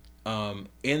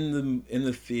 in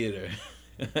the theater,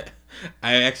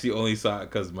 I actually only saw it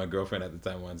because my girlfriend at the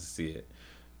time wanted to see it.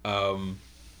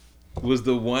 Was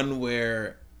the one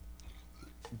where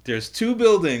there's two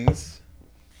buildings.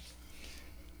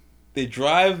 They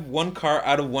drive one car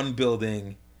out of one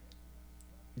building,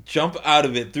 jump out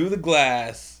of it through the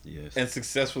glass, and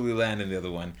successfully land in the other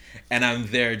one. And I'm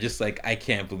there just like, I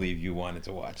can't believe you wanted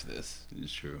to watch this.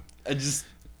 It's true.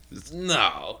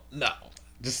 No.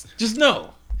 Just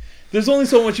no. There's only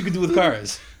so much you can do with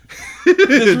cars.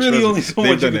 There's really only so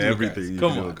much you can do with cars.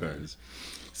 Come on. Cars.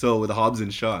 So with Hobbs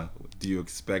and Shaw, do you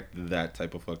expect that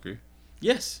type of fucker?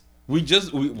 Yes.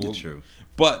 It's true.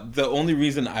 But the only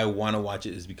reason I want to watch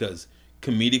it is because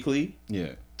comedically,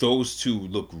 those two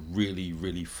look really,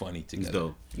 really funny together. It's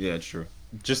dope. Yeah, it's true.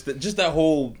 Just that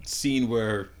whole scene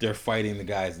where they're fighting the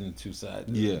guys in the two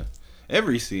sides. Yeah,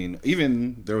 every scene.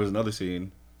 Even there was another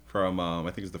scene from I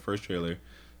think it's the first trailer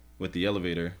with the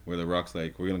elevator where the Rock's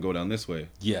like, "We're gonna go down this way."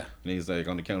 Yeah, and he's like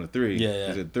on the count of three. Yeah.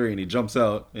 He said 3, and he jumps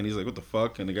out, and he's like, "What the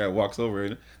fuck?" And the guy walks over,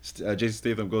 and Jason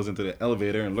Statham goes into the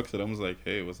elevator and looks at him. And is like,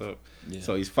 "Hey, what's up?" Yeah.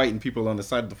 So he's fighting people on the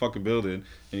side of the fucking building,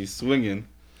 and he's swinging,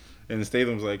 and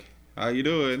Statham's like, "How you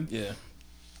doing?" Yeah,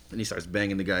 and he starts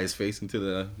banging the guy's face into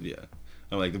the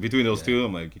I'm like, between those two,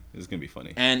 I'm like, it's gonna be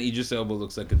funny. And Idris Elba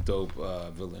looks like a dope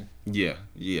villain. Yeah.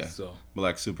 So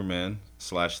Black Superman /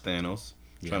 Thanos.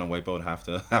 Trying to wipe out half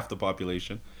the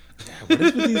population. Yeah,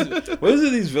 what is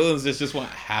with these villains that just want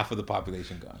half of the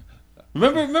population gone?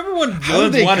 Remember when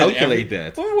villains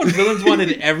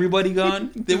wanted everybody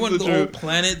gone? They want the whole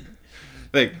planet.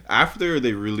 Like after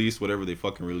they release whatever they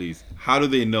fucking release, how do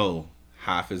they know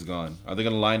half is gone? Are they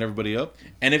gonna line everybody up?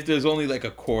 And if there's only like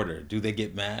a quarter, do they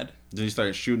get mad? Then you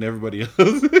start shooting everybody else.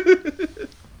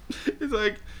 It's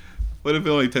like, what if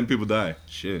only 10 people die?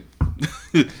 Shit.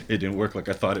 It didn't work like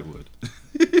I thought it would.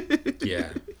 Yeah.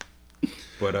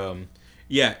 But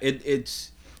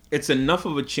it's enough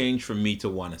of a change for me to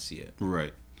want to see it.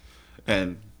 Right.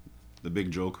 And the big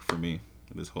joke for me,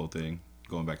 this whole thing,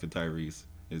 going back to Tyrese,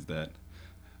 is that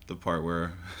the part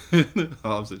where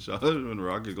Hobbs and Shaw, when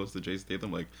Rocket goes to Jason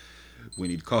Statham, like, we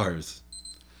need cars.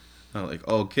 I'm like,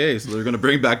 okay, so they're gonna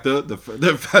bring back the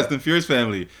Fast and Furious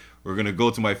family. We're gonna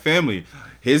go to my family,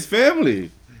 his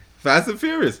family, Fast and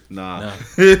Furious. Nah,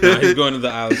 he's going to the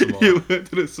Isle of Samoa. He went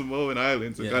to the Samoan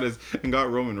Islands and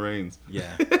got Roman Reigns.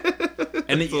 Yeah,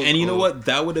 and you know what?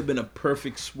 That would have been a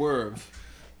perfect swerve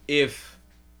if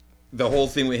the whole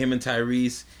thing with him and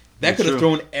Tyrese. That could have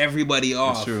thrown everybody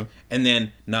off. That's true. And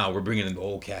then, we're bringing in the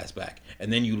old cast back.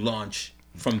 And then you launch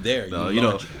from there.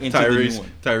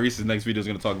 Tyrese's next video is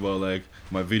going to talk about, like,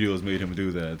 my videos made him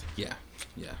do that. Yeah.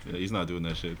 He's not doing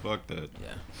that shit. Fuck that.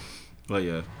 Yeah. But,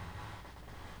 yeah.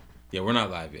 Yeah, we're not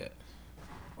live yet.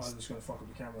 I was just going to fuck with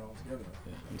the camera altogether.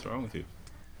 Yeah. What's wrong with you?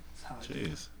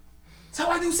 Jeez. That's how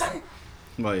I do something.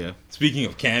 Well, yeah. Speaking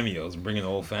of cameos and bringing the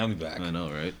whole family back. I know,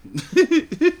 right?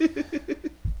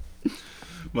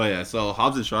 But yeah, so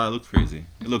Hobbs and Shaw looks crazy.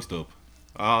 It looks dope.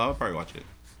 I'll probably watch it.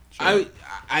 Sure.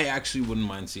 I actually wouldn't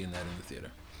mind seeing that in the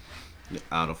theater.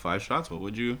 Out of 5 shots, what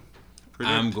would you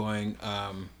predict? I'm going.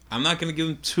 I'm not going to give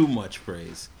him too much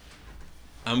praise.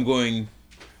 I'm going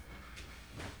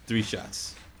 3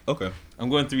 shots. Okay. I'm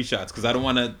going 3 shots because I don't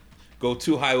want to go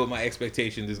too high with my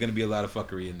expectations. There's going to be a lot of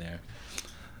fuckery in there.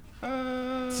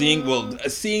 Seeing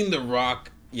The Rock.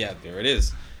 Yeah, there it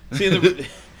is.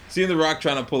 Seeing The Rock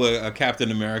trying to pull a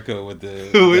Captain America with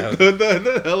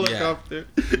the helicopter.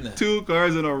 Yeah. 2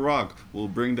 cars and a rock will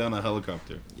bring down a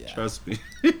helicopter. Yeah. Trust me.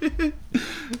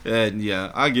 And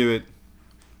yeah, I'll give it.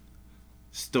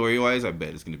 Story wise, I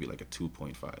bet it's gonna be like a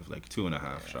 2.5, like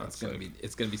 2.5 shots.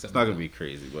 It's gonna be something. It's not gonna be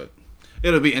crazy, but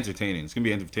it'll be entertaining. It's gonna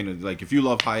be entertaining. Like if you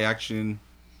love high action,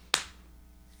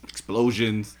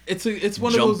 explosions, It's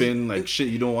one of those. jumping, like shit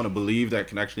you don't want to believe that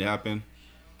can actually happen.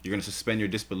 You're gonna suspend your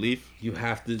disbelief. You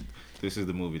have to. This is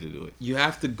the movie to do it. You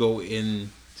have to go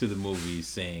into the movie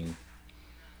saying,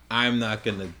 "I'm not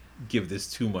gonna give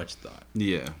this too much thought."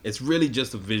 Yeah, It's really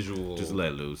just a visual. just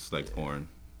let loose like porn.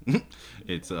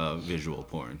 It's visual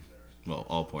porn. Well,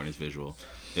 all porn is visual.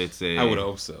 It's a. I would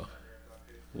hope so.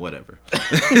 Whatever.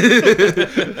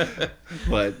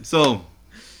 But so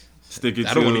stick it I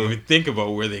to. don't want to even think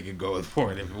about where they could go with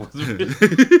porn if it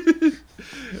was.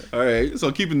 All right,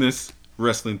 so keeping this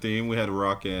wrestling theme, we had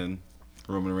Rock and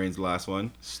Roman Reigns last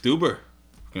one. Stuber.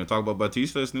 We're gonna talk about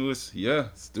Batista's newest. Yeah.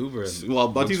 Stuber. Well,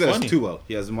 Looks Batista has funny. two out.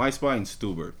 He has My Spy and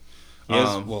Stuber. He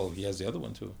has, he has the other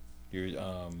one too. You're,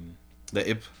 The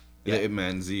Ip. Yeah. The Ip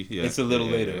Man Z. Yeah. It's a little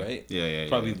Yeah, later, yeah. right? Yeah.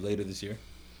 Probably yeah. later this year.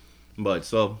 But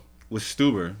so with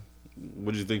Stuber,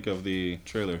 what did you think of the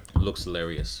trailer? Looks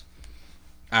hilarious.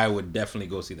 I would definitely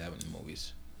go see that in the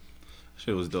movies.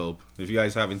 Shit was dope. If you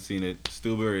guys haven't seen it,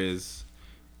 Stuber is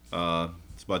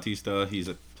it's Batista. He's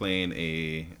playing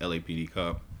a LAPD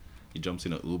cop. He jumps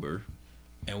in an Uber.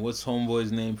 And what's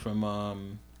Homeboy's name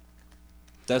from?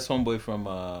 That's Homeboy from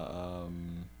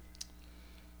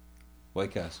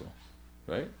White Castle,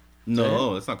 right?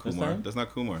 No, that's not That's Kumar. not? That's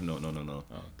not Kumar. No. Oh,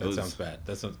 that Those- sounds bad.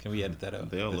 Can we edit that out?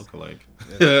 They all look alike.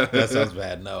 That sounds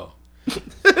bad. No.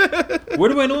 Where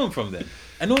do I know him from then?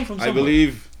 I know him from I somewhere.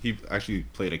 believe he actually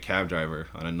played a cab driver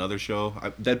on another show.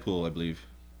 Deadpool, I believe.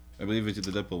 I believe it's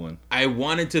the Deadpool one. I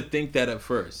wanted to think that at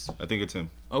first. I think it's him.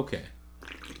 Okay.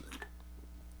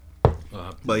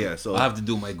 But yeah, so I'll have to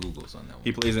do my Googles on that one.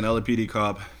 he plays an LAPD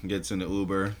cop, gets in the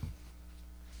Uber.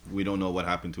 We don't know what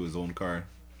happened to his own car,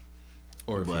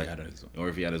 Or if he but- had his own. or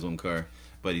if he had his own car,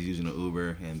 but he's using an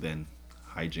Uber, and then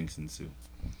hijinks ensue.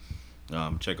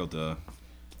 Check out the.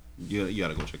 You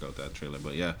gotta go check out that trailer,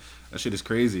 but yeah, that shit is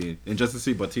crazy. And just to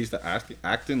see Batista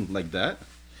acting like that,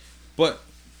 But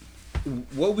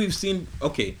what we've seen,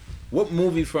 okay, what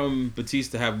movie from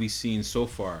Batista have we seen so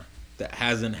far that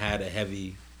hasn't had a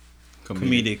heavy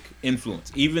comedic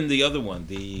influence? Even the other one,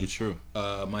 It's true.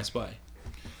 My Spy.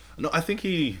 No, I think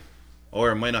he,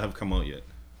 or it might not have come out yet,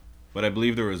 but I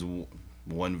believe there was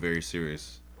one very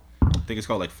serious. I think it's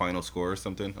called like Final Score or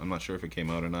something. I'm not sure if it came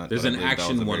out or not. There's but I an believe that was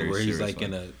action a one very where he's serious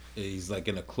like one. he's like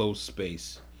in a closed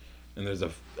space, and there's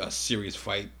a serious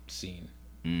fight scene.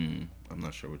 I'm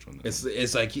not sure which one. That is.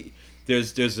 It's like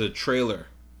there's a trailer.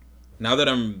 Now that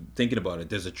I'm thinking about it,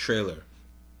 there's a trailer.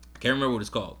 I can't remember what it's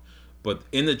called, but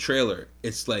in the trailer,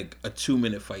 it's like a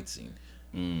 2-minute fight scene,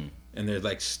 and they're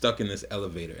like stuck in this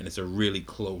elevator, and it's a really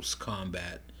close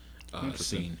combat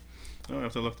scene. Oh, I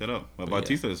have to look that up. But But yeah.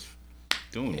 Batista is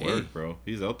doing Hey. work, bro.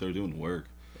 He's out there doing work.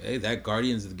 Hey, that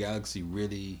Guardians of the Galaxy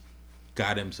really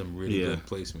got him some really Yeah. good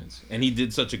placements, and he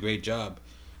did such a great job.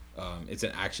 It's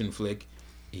an action flick.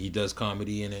 He does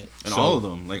comedy in it, And So-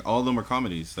 all of them are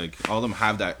comedies. Like all of them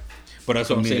have that. But that's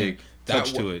what I'm saying. comedic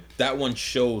touch to it. That one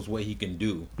shows what he can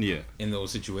do Yeah. in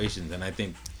those situations, and I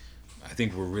think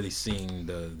we're really seeing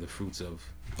the fruits of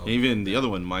Even the other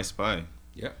one, My Spy.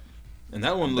 yeah. And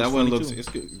that one looks That one funny looks too. it's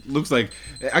good. Looks like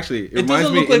actually it It reminds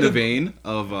doesn't me look like in the a- vein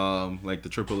of like the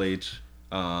Triple H.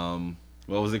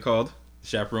 What was it called?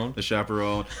 Chaperone. The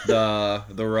Chaperone.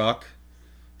 The Rock.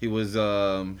 He was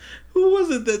Who was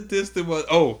it that dissed him?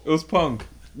 Oh, it was Punk.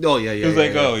 oh yeah. He was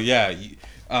like, oh yeah,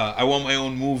 I want my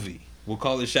own movie. We'll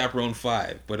call it Chaperone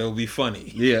 5, but it'll be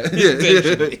funny. yeah.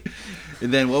 Essentially.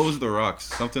 And then what was the Rock's?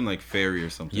 Something like Fairy or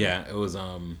something. Yeah, it was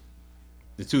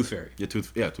the Tooth Fairy.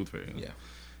 Tooth Fairy. Yeah.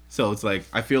 So it's like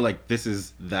I feel like this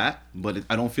is that, but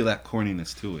I don't feel that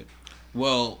corniness to it.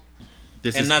 Well,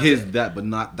 This And is not his to- that, but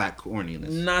not that corniness.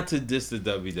 not to diss the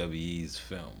WWE's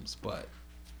films, but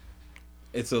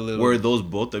it's a little. Were those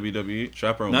both WWE?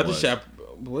 Chaperone not was. the Chaperone.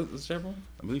 What was Chaperone?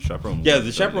 I believe Chaperone. Yeah, was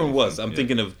the Chaperone WWE was. thing, I'm yeah.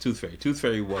 thinking of Tooth Fairy. Tooth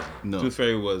Fairy wasn't. No. Tooth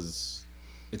Fairy was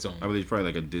its own. I believe probably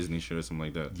like a Disney show or something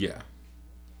like that. Yeah.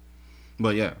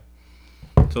 But yeah,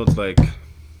 so it's like,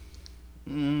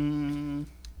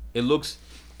 It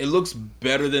looks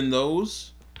better than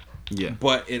those, yeah,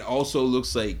 but it also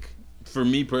looks like, for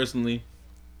me personally,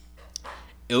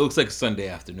 it looks like a Sunday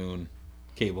afternoon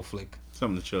cable flick.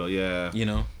 something to chill. Yeah, You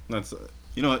know, that's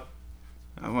you know what,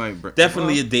 I might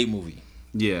definitely a date movie.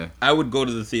 yeah, I would go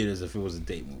to the theaters if it was a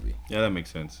date movie. yeah, that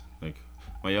makes sense. Like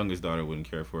my youngest daughter wouldn't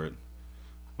care for it.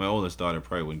 My oldest daughter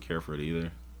probably wouldn't care for it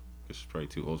either, because she's probably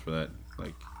too old for that.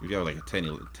 Like if you have like a 10,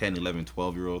 11,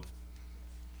 12-year-old,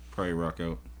 probably rock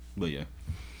out. But yeah.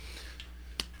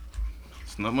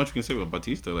 It's not much we can say about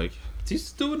Batista. Like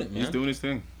He's doing it, man. he's doing his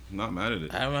thing. I'm not mad at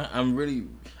it. I'm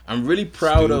really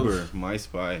proud Stuber, of. My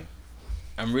Spy.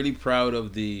 I'm really proud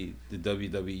of the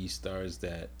WWE stars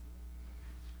that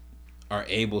are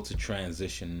able to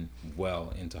transition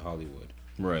well into Hollywood.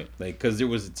 Right. Like, because there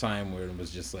was a time where it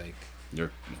was just like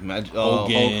You're Hogan,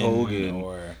 Hulk Hogan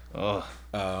or oh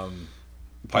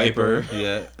Piper.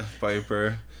 Yeah,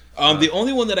 Piper. The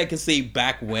only one that I can say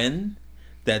back when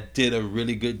that did a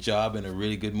really good job in a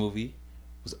really good movie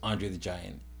was Andre the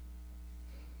Giant.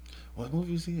 What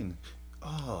movie was he in?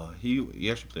 Oh, he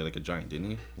actually played like a giant,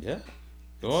 didn't he? Yeah.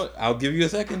 Well, I'll give you a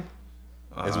second.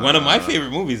 It's one of my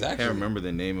favorite movies, I actually. can't remember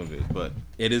the name of it, but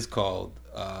It is called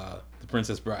The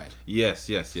Princess Bride. yes.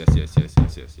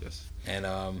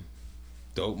 And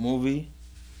dope movie.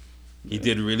 He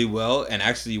did really well. And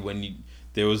actually,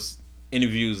 there was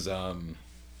interviews,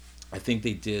 I think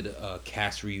they did a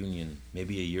cast reunion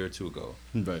maybe a year or two ago.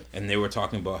 Right. And they were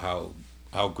talking about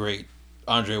how great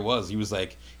Andre was. He was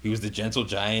the gentle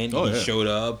giant. Oh, He yeah. showed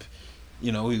up.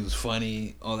 You know, he was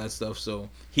funny, all that stuff. So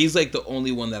he's like the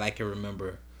only one that I can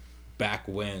remember back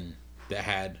when that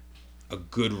had a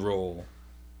good role.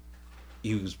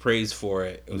 He was praised for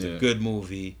it. It was a good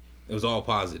movie. It was all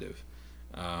positive.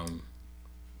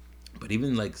 But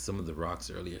even like some of The Rock's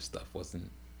earlier stuff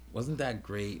wasn't that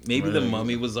great. Maybe Really? The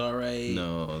Mummy was alright.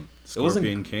 No, wasn't-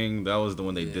 Scorpion King. That was the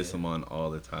one they diss him on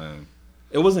all the time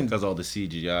It wasn't. because all the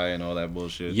CGI and all that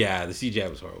bullshit. Yeah, the CGI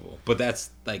was horrible. But that's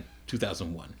like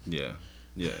 2001. Yeah.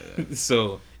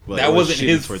 So Well, that it was wasn't shitty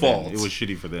his for fault. Then. It was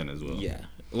shitty for then as well. Yeah,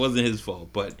 it wasn't his fault.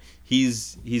 But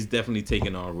he's definitely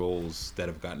taken on roles that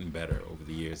have gotten better over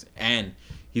the years, and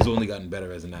he's only gotten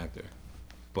better as an actor.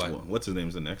 But Well, what's his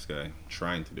name's the next guy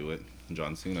trying to do it?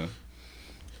 John Cena.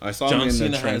 I saw John him in Cena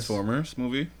the has- Transformers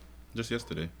movie just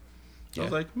yesterday. I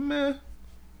was like, meh.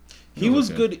 he was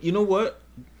okay. good. You know what?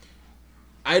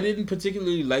 I didn't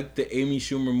particularly like the Amy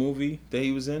Schumer movie that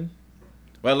he was in.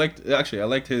 But I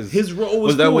liked his His role was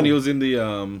Was that cool. when he was in the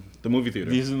movie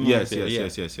theater? He was in the movie yes, theater,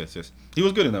 yes, yes. He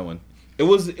was good in that one. It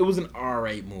was an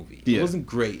alright movie. Yeah. It wasn't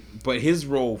great, but his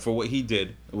role for what he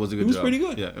did, It was a good He was job. pretty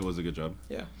good. Yeah, it was a good job.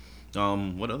 yeah,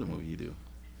 What other movie he do?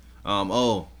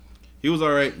 He was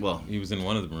alright. Well, he was in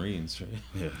one of the Marines,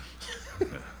 right?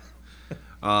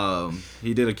 yeah.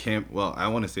 He did a camp. Well, I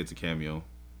want to say it's a cameo.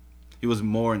 He was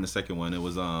more in the second one. It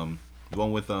was the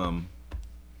one with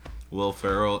Will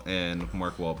Ferrell and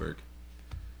Mark Wahlberg.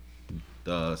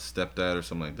 The stepdad or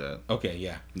something like that. Okay,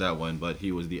 yeah, That one, but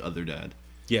he was the other dad.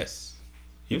 yes.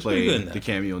 He was pretty good in played that. the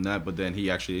cameo in that, but then he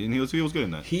was good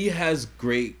in that. He has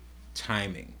great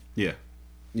timing. Yeah.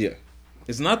 Yeah.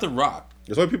 It's not The Rock.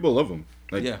 That's why people love him.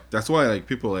 Like, Yeah. That's why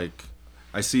people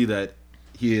I see that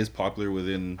he is popular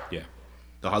within Yeah,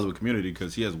 the Hollywood community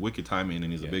because he has wicked timing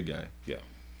and he's a Yeah. big guy. yeah.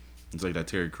 It's like that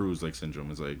Terry Crews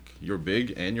syndrome. It's like you're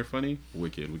big and you're funny,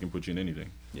 wicked. We can put you in anything.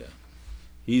 Yeah,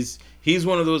 he's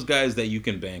one of those guys that you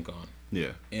can bank on,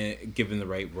 Yeah. and given the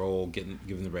right role, given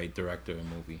the right director and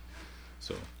movie.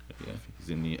 So yeah, He's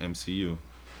in the MCU.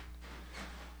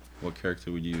 What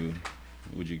character would you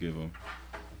give him?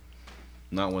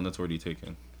 Not one that's already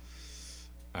taken.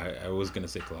 I was gonna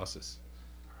say Colossus,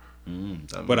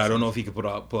 That but makes I don't know sense. if he could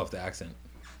pull off the accent.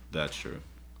 That's true.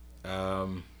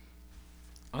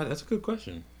 That's a good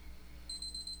question.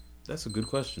 That's a good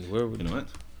question. Where would You know what?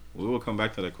 We will come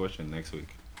back to that question next week.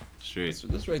 Straight.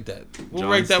 Let's write that. We'll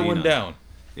John write that one Cena. down.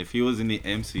 If he was in the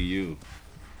MCU,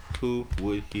 who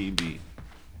would he be?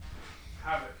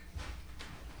 Havoc.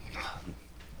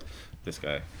 This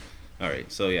guy. All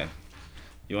right. So yeah,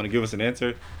 you want to give us an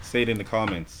answer? Say it in the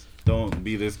comments. Don't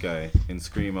be this guy and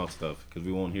scream out stuff because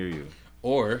we won't hear you.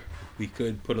 Or we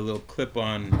could put a little clip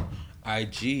on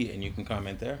IG and you can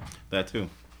comment there. That too.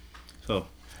 So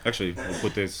actually, we'll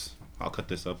put this. I'll cut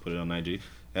this up. Put it on IG.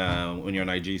 When you're on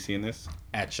IG seeing this,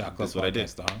 At Shot Club That's what I did.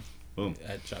 Podcast, boom.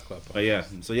 At Shot Club Podcast. But yeah.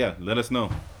 So yeah, let us know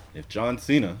if John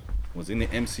Cena was in the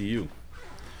MCU.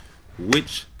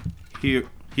 Which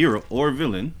hero or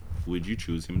villain would you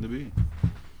choose him to be?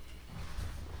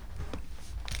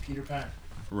 Peter Pan.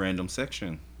 Random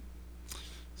section.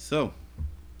 So,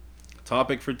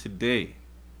 topic for today.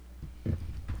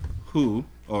 Who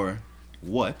or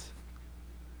what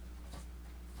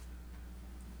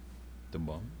The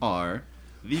bomb. are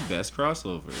the best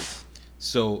crossovers?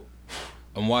 So,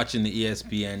 I'm watching the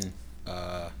ESPN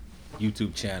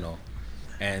YouTube channel,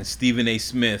 and Stephen A.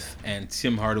 Smith and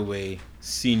Tim Hardaway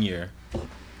Sr.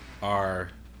 are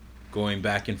going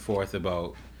back and forth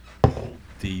about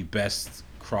the best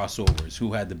crossovers.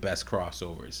 Who had the best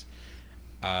crossovers?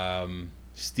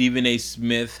 Stephen A.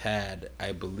 Smith had,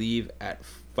 I believe, at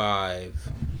 5.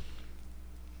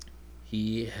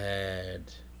 He had,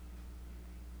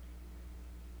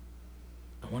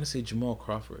 I want to say Jamal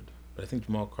Crawford, but I think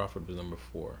Jamal Crawford was number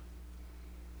 4.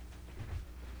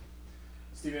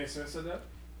 Stephen A. Smith said that?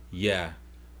 Yeah.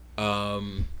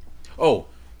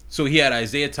 So he had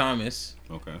Isaiah Thomas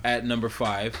Okay. at number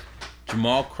 5.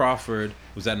 Jamal Crawford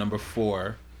was at number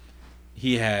 4.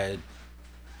 He had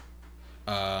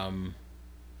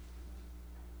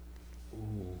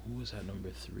who was at number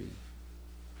 3?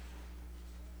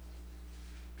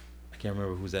 I can't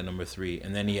remember who's at number 3.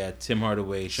 And then he had Tim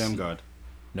Hardaway. Shamgod.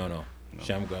 No.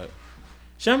 Shamgod.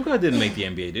 Shamgod didn't make the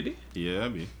NBA, did he? Yeah,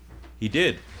 B. He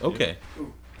did. Okay.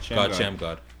 God,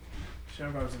 Shamgod.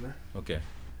 Shamgar was in there. Okay.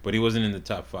 But he wasn't in the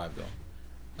top 5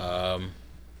 though.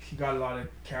 He got a lot of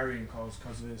carrying calls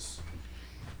because of this.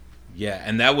 Yeah,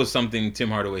 and that was something Tim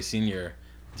Hardaway Sr.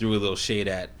 threw a little shade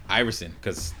at Iverson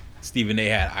because Stephen A.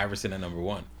 had Iverson at number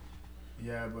 1.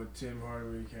 Yeah, but Tim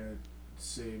Hardaway can't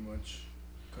say much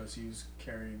because he was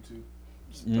carrying too.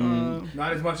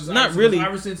 Not as much as Not Iverson, really.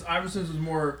 Iverson's was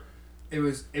more. It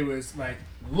was like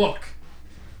look.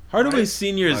 Hardaway Right.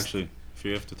 Sr.'s Actually, if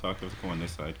you have to talk, you have to come on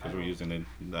this side because we're using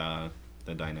the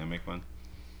dynamic one,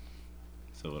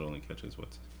 so it only catches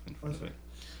what's in front of it.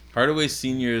 Hardaway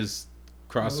Sr.'s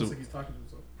It looks crossover. like he's talking to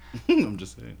himself. I'm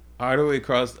just saying.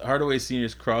 Hardaway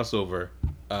Sr.'s crossover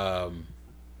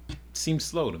seems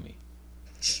slow to me.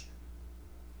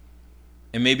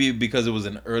 And maybe because it was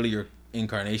an earlier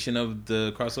incarnation of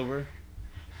the crossover,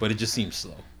 but it just seems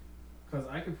slow. Because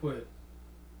I could put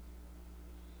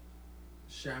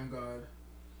Shamgod,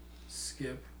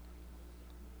 Skip,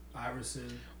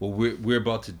 Iverson. Well, we're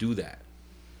about to do that.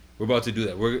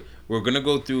 We're gonna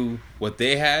go through what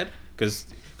they had because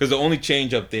the only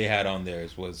change up they had on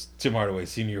theirs was Tim Hardaway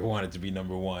Sr. wanted to be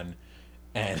number 1,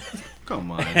 and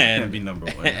Come on, it And- can't be number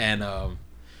 1. and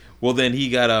well then he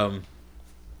got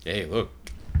hey look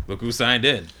who signed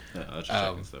in. Yeah, I'll just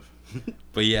checking stuff.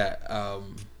 But yeah,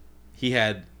 he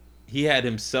had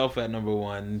himself at number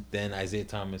 1, then Isaiah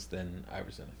Thomas, then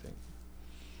Iverson, I think.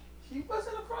 He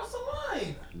wasn't across the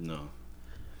line. No,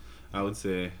 I would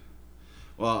say.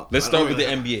 Well, Let's I don't start with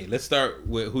the really- NBA. Let's start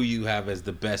with who you have as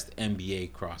the best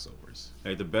NBA crossovers.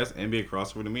 Like the best NBA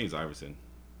crossover to me is Iverson.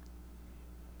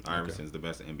 Iverson's the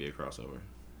best NBA crossover.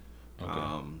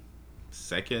 Okay.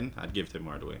 Second, I'd give Tim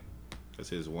Hardaway because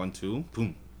his 1-2,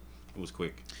 boom, it was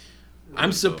quick.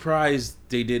 I'm surprised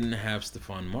they didn't have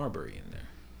Stephon Marbury in there.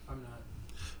 I'm not.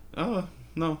 Oh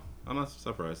no, I'm not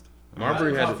surprised.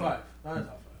 Marbury Not had in top 5. Not in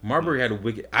top 5. Marbury had a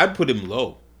wicked. I'd put him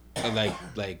low, like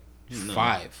No.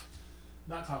 5.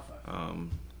 Not top 5.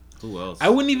 Who else? I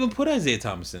wouldn't even put Isaiah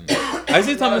Thomas in there.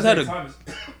 Isaiah Thomas had a. Thomas.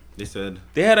 They said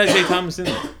They had Isaiah Thomas in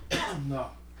there. No.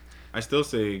 I still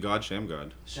say God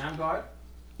Shamgod. Shamgod,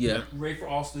 Yeah. Ray for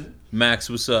Austin. Max,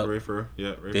 what's up? Rafer,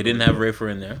 yeah. Rafer. They didn't have Rafer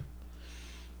in there.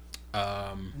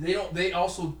 They don't. They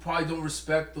also probably don't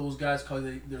respect those guys because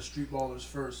they're street ballers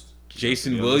first.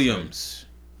 Jason Yeah, Williams.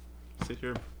 Sit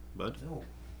here, bud. No.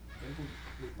 They go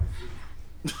make my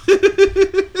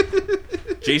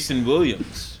food. Jason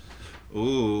Williams.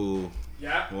 Ooh,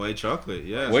 Yeah. white chocolate.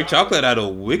 Yeah. White Chocolate had a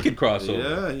wicked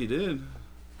crossover. Yeah, he did.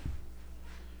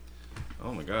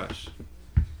 Oh my gosh.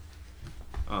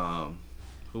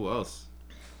 Who else?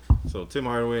 So Tim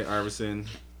Hardaway, Iverson,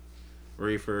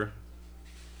 Rafer,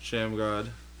 Shamgod,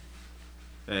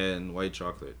 and White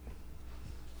Chocolate.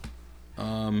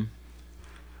 When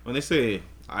they say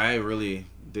I really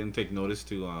didn't take notice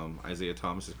to Isaiah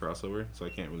Thomas's crossover, so I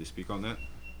can't really speak on that.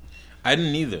 I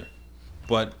didn't either.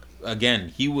 But again,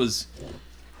 he was.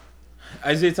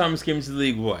 Isaiah Thomas came into the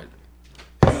league what?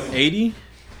 80?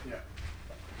 Yeah.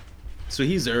 So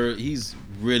he's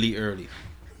really early.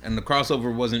 And the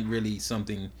crossover wasn't really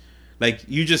something like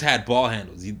you just had ball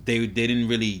handles. They didn't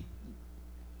really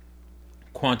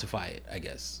quantify it, I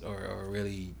guess, or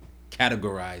really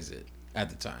categorize it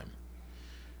at the time.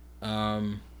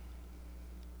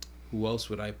 Who else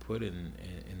would I put in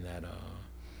that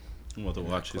I'm about to in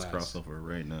that watch his class? crossover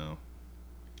right now.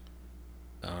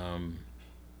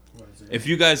 What is it? If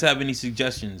you guys have any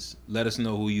suggestions, let us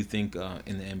know who you think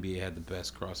in the NBA had the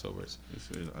best crossovers. This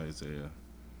is Isaiah.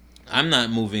 I'm not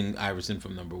moving Iverson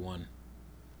from number 1.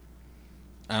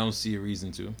 I don't see a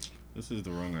reason to. This is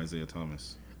the wrong Isaiah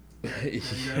Thomas. You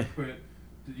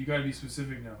gotta be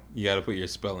specific now, You got to put your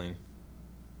spelling.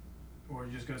 or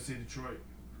you just gotta say Detroit.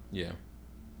 Yeah.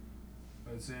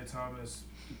 Isaiah Thomas,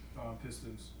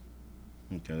 Pistons.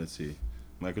 Okay, let's see.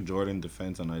 Michael Jordan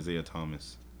defense on Isaiah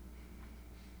Thomas.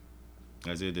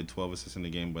 Isaiah did 12 assists in the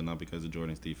game, but not because of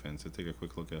Jordan's defense. Let's take a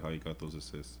quick look at how he got those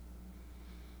assists.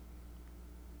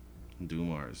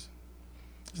 Dumars.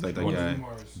 It's like that What- guy.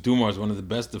 Dumar's one of the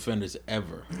best defenders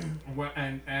ever.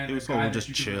 And He was a guy so just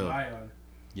that you can chill. rely on.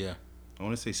 Yeah. I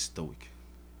want to say stoic.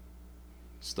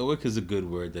 Stoic is a good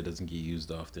word that doesn't get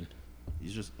used often.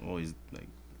 He's just always like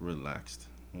relaxed.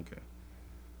 Okay.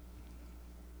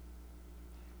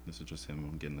 This is just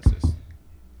him getting assists.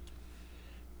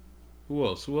 Who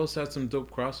else? Who else had some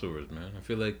dope crossovers, man? I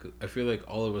feel like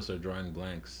all of us are drawing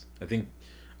blanks. I think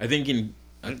in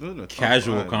Like, those are the top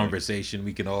casual five, like- conversation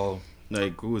we can all.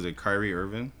 Like, who was it? Kyrie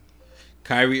Irving?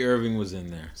 Kyrie Irving was in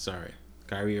there. Sorry,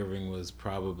 Kyrie Irving was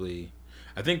probably.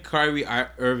 I think Kyrie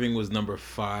Irving was number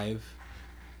 5.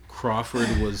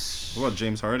 Crawford was. What about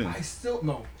James Harden? I still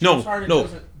no. No, James Harden no.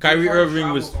 doesn't- Kyrie James Harden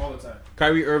Irving was- travels all the time.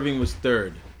 Kyrie Irving was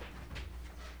 3rd.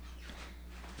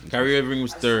 Kyrie Irving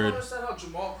was I still don't 3rd. understand how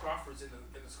Jamal Crawford's in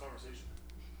this conversation.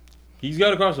 He's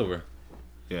got a crossover.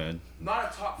 Yeah,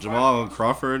 Not a top 5 Jamal crossover.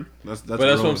 Crawford. That's But that's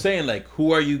what real- I'm saying. Like,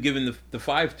 who are you giving the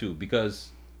 5 to? Because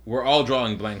we're all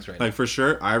drawing blanks right Like, for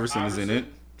sure, Iverson is in it.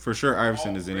 Iverson. For sure,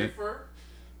 Iverson Paul is in it. Rafer,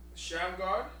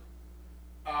 Shamgod,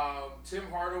 Tim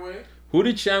Hardaway. now. Who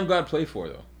did Shamgod play for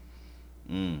though?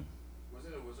 Mm. Was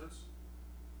it the Wizards?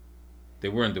 They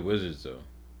weren't the Wizards though.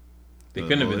 They The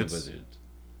couldn't have been the Bullets? Wizards.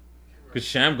 Because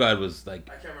Shamgod was like,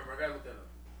 I can't remember. I gotta look that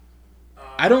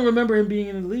up. I don't remember him being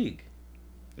in the league.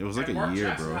 It was like and a Mark year,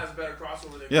 Jackson bro. has a better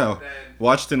crossover than Yeah. than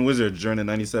Washington Wizards during the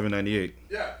 97-98.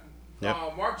 yeah.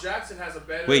 Yep. Mark Jackson has a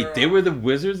better. Wait, they were the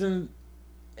Wizards in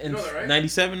You know that, right?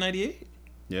 97, 98?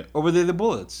 Yeah. Or were they the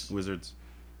Bullets? Wizards.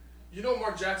 You know,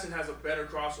 Mark Jackson has a better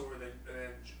crossover than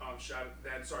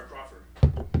Crawford.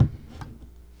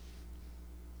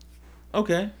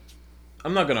 Okay.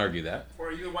 I'm not going to argue that.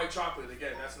 Or even White Chocolate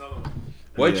again. That's another one.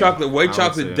 White Yeah, Chocolate I would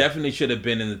Chocolate say. definitely should have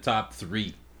been in the top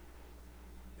 3.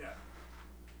 Yeah.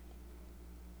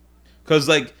 Because,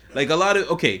 like a lot of...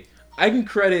 Okay, I can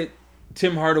credit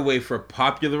Tim Hardaway for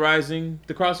popularizing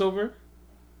the crossover.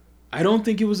 I don't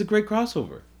think it was a great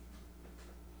crossover.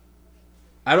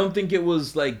 I don't think it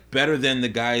was, like, better than the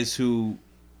guys who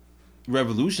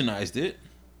revolutionized it.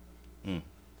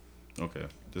 Okay.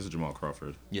 This is Jamal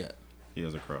Crawford. Yeah, He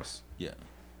has a cross. yeah.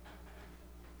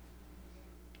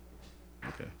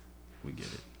 Okay. We get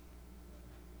it.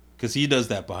 Because he does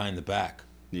that behind the back.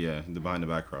 Yeah, the behind the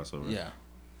back crossover. Yeah.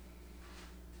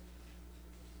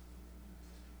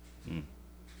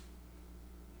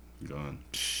 Gone.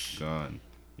 Gone.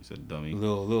 You said dummy.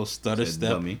 Little stutter Said step.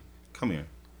 dummy. Come here.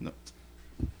 No.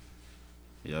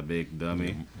 Yeah, big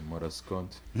dummy.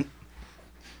 Morascont.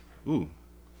 Ooh.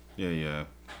 Yeah.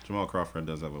 Jamal Crawford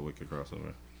does have a wicked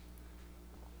crossover.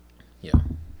 Yeah.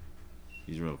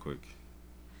 He's real quick.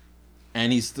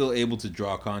 And he's still able to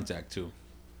draw contact, too.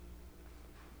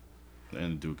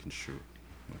 And the dude can shoot.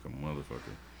 Like a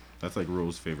motherfucker. That's like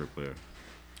Rose's favorite player.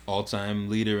 All-time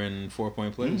leader in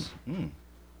 4-point plays.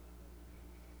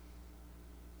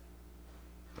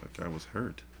 That guy was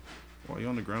hurt. Why are you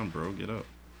on the ground, bro? Get up.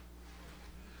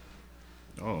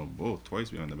 Oh, both. Twice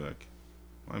behind the back.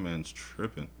 My man's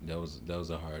tripping. That was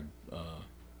a hard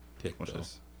pick, Watch though.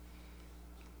 this.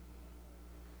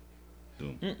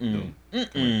 Doom. Mm-mm. Doom.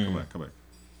 Mm-mm. Come back.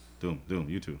 Doom.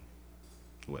 You too.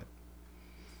 Wet.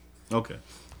 Okay.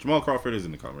 Jamal Crawford is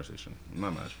in the conversation. I'm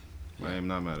not mad. I am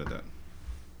not mad at that.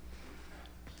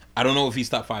 I don't know if he's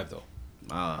top 5, though.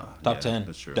 Top 10.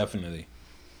 That's true. Definitely.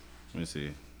 Let me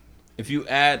see. If you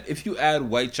add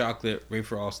White Chocolate,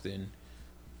 Rafer Alston,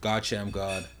 God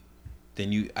Shamgod,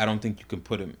 then I don't think you can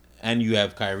put him. And you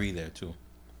have Kyrie there, too.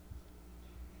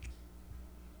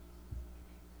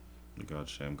 The God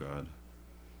Sham God.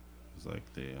 It's like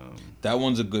they That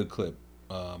one's a good clip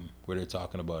where they're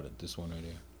talking about it. This one right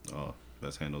here. oh,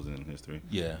 best handles in history.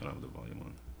 Yeah. I don't have the volume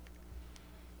on.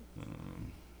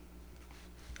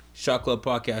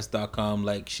 ShotClubPodcast.com.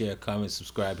 Like, share, comment,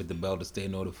 subscribe, hit the bell to stay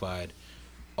notified.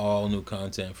 All new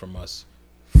content from us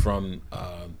from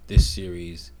this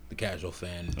series, The Casual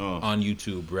Fan, on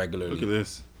YouTube regularly. Look at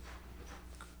this.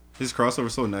 His crossover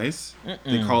is so nice.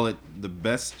 They call it the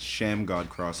best Sham God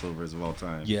crossovers of all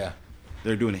time. Yeah.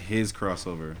 They're doing his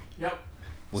crossover. Yep.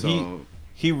 Well, So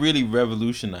he really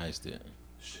revolutionized it.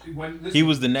 When, listen, He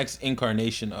was the next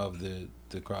incarnation of the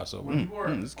crossover. when people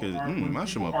are, this kid- when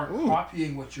mash him people up. are Ooh.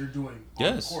 copying what you're doing on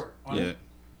Yes. the court, yeah.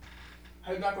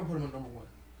 how you not gonna put him at number 1?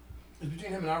 It's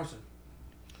between him and Iverson.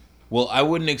 Well, I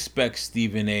wouldn't expect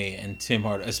Stephen A. and Tim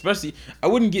Hardaway, especially. I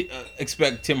wouldn't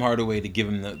expect Tim Hardaway to give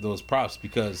him those props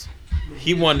because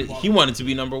he wanted to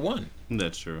be number 1.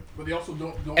 That's true. But they also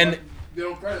don't And- they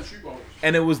don't credit street ballers.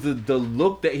 And it was the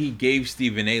look that he gave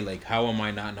Stephen A. Like, how am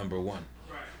I not number 1?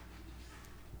 Right.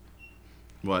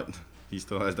 But he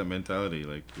still has that mentality.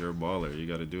 Like, you're a baller. You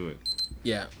got to do it.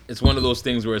 Yeah, it's one of those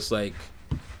things where it's like,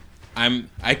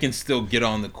 I can still get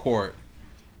on the court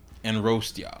and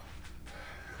roast y'all.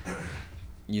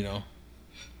 You know?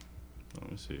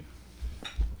 Let me see.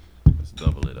 Let's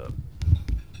double it up.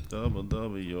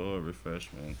 Double your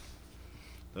refreshment.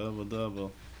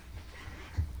 Double.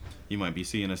 You might be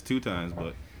seeing us 2 times,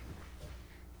 but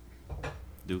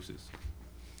deuces.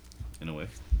 In a way.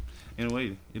 In a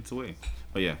way, it's a way.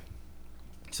 But yeah.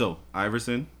 So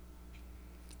Iverson,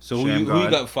 So who you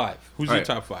Shammgod. got 5? Who's your Alright.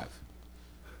 top 5?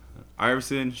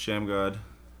 Iverson, Shammgod.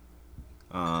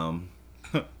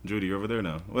 Judy, you're over there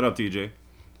now. What up, TJ?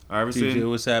 Iverson, TJ,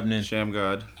 what's happening?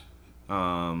 Shammgod,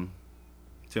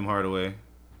 Tim Hardaway.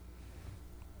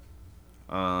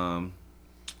 I'll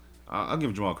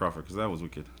give Jamal Crawford because that was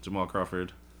wicked. Jamal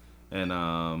Crawford,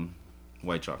 and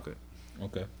White Chocolate.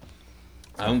 Okay.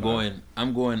 I'm going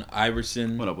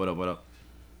Iverson, What up?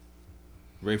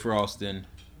 Rafer Alston,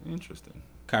 Interesting.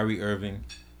 Kyrie Irving,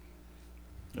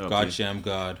 What up, God T? Sham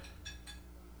God,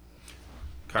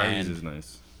 Kyrie's and- is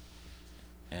nice.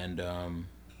 and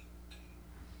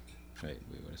wait,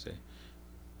 what did I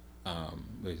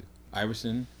say?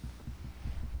 Iverson,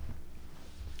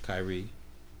 Kyrie,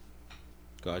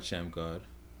 God Sham God,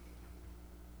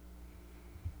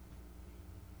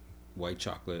 White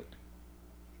Chocolate,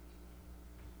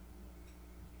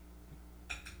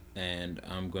 and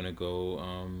I'm gonna go.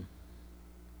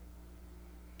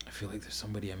 I feel like there's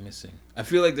somebody I'm missing. I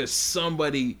feel like there's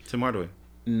somebody. Tim Hardaway.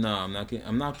 No, I'm not.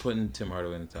 I'm not putting Tim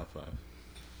Hardaway in the top 5.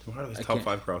 Tim Hardaway's I top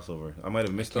can't- 5 crossover. I might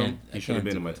have missed can't- him. I He should have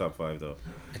can't been in do my it. top 5 though.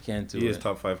 I can't do He it. is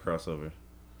top 5 crossover.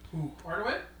 Who?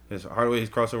 Hardaway? His Hardaway's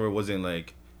crossover wasn't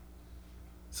like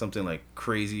something like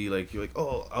crazy. Like you're like,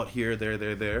 oh, out here,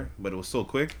 there, but it was so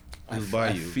quick. It was by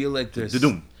I you. feel like there's.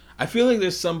 Da-doom. I feel like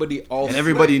there's somebody all. And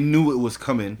everybody knew it was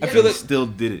coming. I I feel feel like- still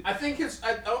did it. I think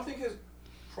I don't think his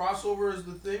crossover is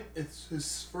the thing. It's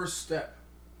his first step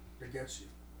that gets you.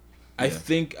 I Yeah.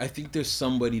 think there's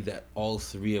somebody that all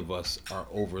 3 of us are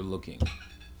overlooking.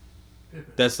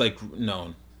 Pippen. That's like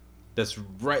known. That's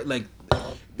right. Like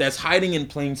that's hiding in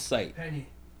plain sight. Penny.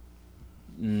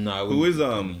 No. I Who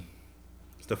wouldn't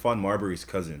is put Stephon Marbury's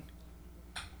cousin?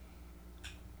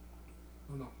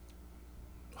 Oh no.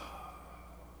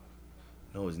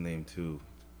 I know his name too.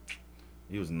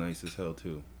 He was nice as hell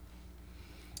too.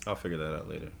 I'll figure that out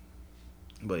later.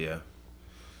 But yeah,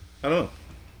 I don't know.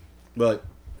 But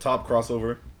top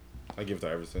crossover, I give it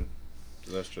to Iverson.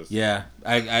 That's just Yeah,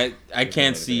 I can't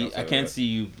anything see outside I of can't that. see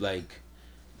you like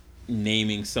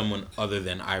naming someone other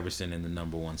than Iverson in the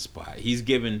number 1 spot. He's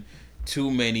given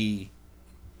too many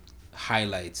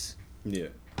highlights. yeah.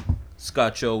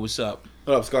 Scotcho, what's up?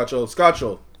 What up, Scotcho?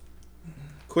 Scotcho.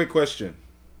 Quick question.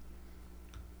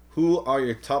 Who are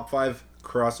your top 5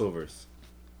 crossovers?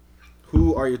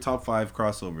 Who are your top 5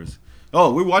 crossovers?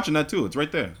 Oh, we're watching that too. It's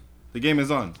right there. The game is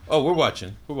on. Oh, we're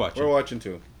watching. We're watching. We're watching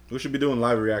too. We should be doing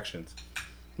live reactions.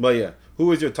 But yeah,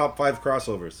 who is your top 5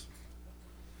 crossovers?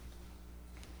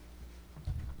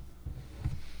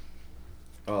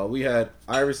 We had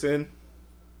Iverson.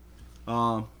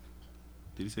 Did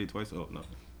he say it twice? Oh no,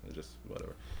 just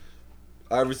whatever.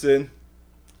 Iverson.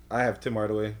 I have Tim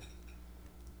Hardaway.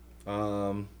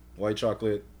 White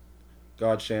Chocolate,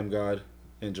 God Sham God,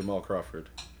 and Jamal Crawford.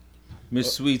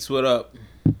 Miss Sweets, what up?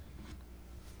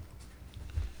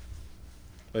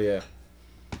 But yeah.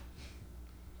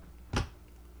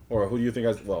 Or who do you think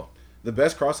has the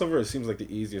best crossover? It seems like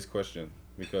the easiest question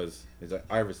because it's like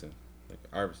Iverson,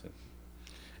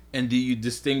 And do you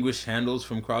distinguish handles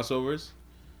from crossovers?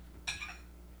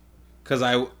 Because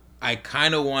I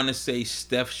kind of want to say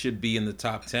Steph should be in the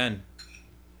top 10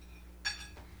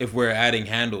 if we're adding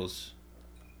handles,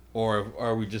 or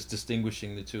are we just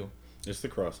distinguishing the two? It's the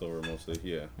crossover mostly.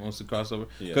 Yeah, Most of the crossover.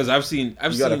 Yeah. Because I've seen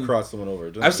you gotta cross someone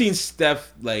over. I've seen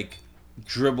Steph like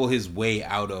dribble his way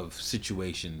out of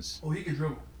situations. Oh, he can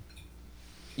dribble.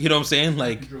 You know what I'm saying? He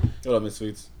Like can dribble. What up, Miss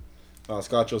Sweets?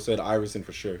 Scotcho said Iverson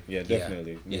for sure. Yeah,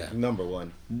 definitely. yeah. Number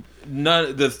 1.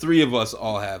 none. The 3 of us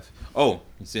all have. Oh,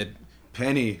 he said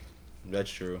Penny. That's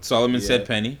true. Solomon Yeah, said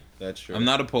Penny. That's true. I'm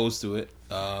not opposed to it.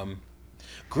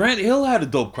 Grant Hill had a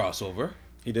dope crossover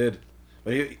He did,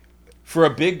 but he. for a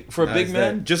big is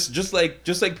man, just like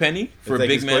Penny for a it's like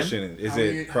big his man. Question is How we-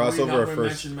 it how we crossover not or gonna first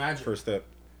mention Magic? first step?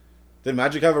 Did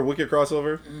Magic have a wicked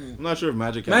crossover? I'm not sure if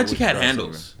Magic had a Magic wicked had crossover.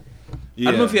 handles. Yeah.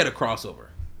 I don't know if he had a crossover.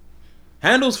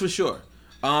 Handles for sure.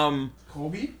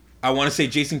 Kobe? I want to say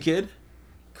Jason Kidd.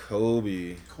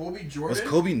 Kobe. Kobe Was Jordan?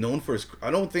 Kobe known for his? I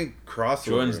don't think crossover.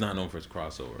 Jordan's not known for his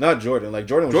crossover. Not Jordan. Like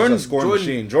Jordan was just a scoring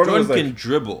machine. Jordan was like can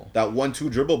dribble, that 1-2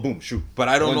 dribble, boom, shoot. but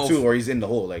I don't know. 1-2, or he's in the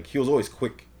hole. Like he was always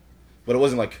quick, but it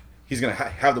wasn't like he's gonna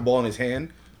have the ball in his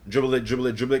hand, dribble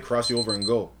it, cross you over and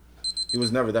go. He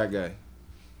was never that guy.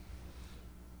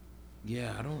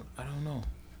 Yeah, I don't know.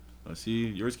 See,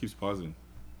 yours keeps pausing.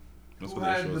 That's Who what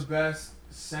that had the shows. best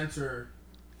center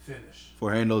finish?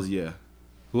 For handles, yeah.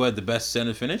 Who had the best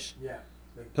center finish? Yeah.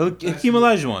 Like, best Hakeem move.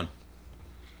 Olajuwon.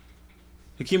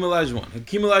 Hakeem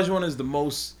Olajuwon is the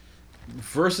most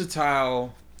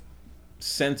versatile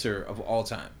center of all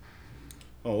time.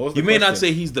 Oh, what was the You may not question?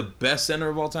 say he's the best center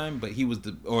of all time, but he was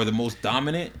the most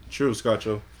dominant. True,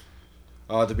 Scotcho.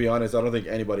 To be honest, I don't think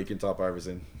anybody can top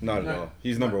Iverson. Not at all.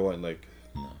 He's number one. Like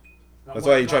that's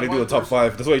why you try to do a top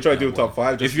five. That's why you try to do a top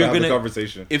five. Just If you're to have the gonna-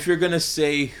 conversation. If you're gonna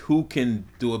say who can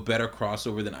do a better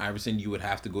crossover than Iverson, you would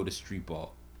have to go to street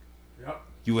ball. Yep.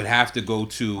 You would have to go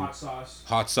to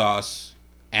Hot sauce.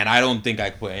 and I don't think I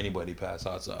could put anybody past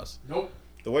hot sauce. Nope.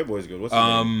 The white boy's good. What's his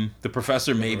name? The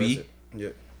professor maybe, Yeah.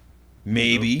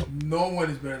 maybe No one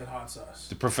is better than hot sauce.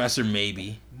 the professor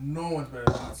maybe. No one's better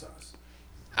than hot sauce.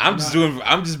 I'm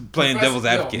just playing devil's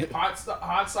advocate. Yo,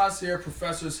 hot sauce here,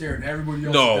 professor's here, and everybody else.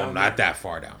 is No, down not there. that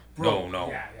far down. Bro, No.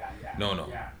 Yeah. No.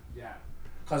 Yeah.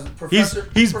 Because professor,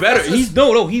 He's better. He's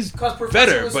he's because professor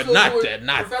better, was but still not doing, that.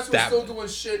 Not professor that. was still doing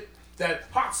shit that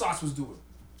hot sauce was doing.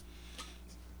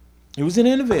 He was an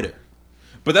innovator.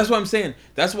 But that's what I'm saying.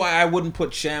 That's why I wouldn't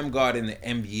put Sham God in the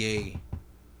NBA.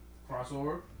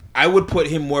 Crossover. I would put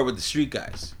him more with the street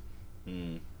guys.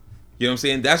 Hmm. You know what I'm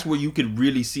saying? That's where you could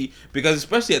really see, because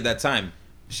especially at that time,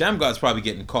 Sham God's probably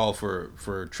getting called for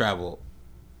travel.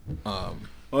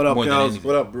 What up, more than Kels? anything.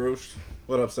 What up, Bruce?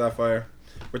 What up, Sapphire?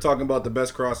 We're talking about the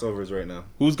best crossovers right now.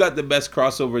 Who's got the best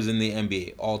crossovers in the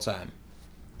NBA all time?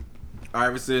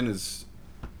 Iverson is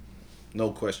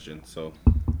no question, so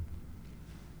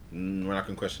we're not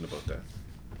gonna question about that.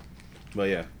 But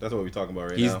yeah, that's what we're talking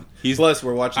about right now. Plus,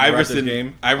 we're watching the Iverson- Raptors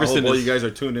game. Iverson I hope all is- you guys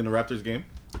are tuned in the Raptors game.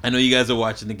 I know you guys are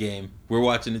watching the game. We're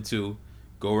watching it too.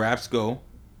 Go Raps, go.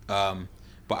 But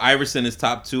Iverson is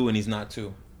top 2 and he's not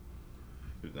 2.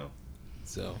 No,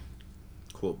 So,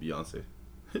 quote Beyonce.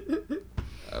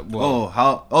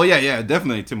 well, yeah,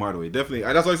 definitely Tim Hardaway. Definitely,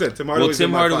 that's what I said. Tim Hardaway. well,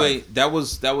 Tim Hardaway. That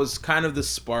was kind of the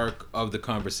spark of the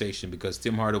conversation, because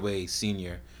Tim Hardaway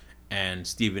Sr. and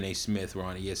Stephen A. Smith were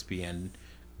on ESPN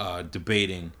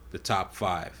debating the top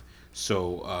 5.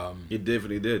 So He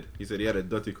definitely did. He said he had a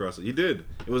dirty crossover. He did.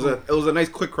 It was a nice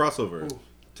quick crossover. Ooh.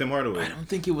 Tim Hardaway. I don't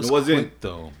think it was It wasn't- quick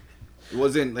though. It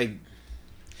wasn't like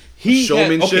He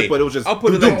showmanship, but it was just. I'll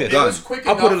put it like this. It was quick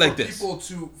I'll enough put it like for this. people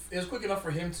to. It was quick enough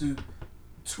for him to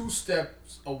 2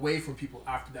 steps away from people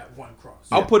after that one cross.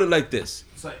 I'll put it like this.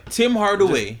 It's like, Tim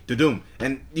Hardaway. Doom.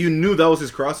 And you knew that was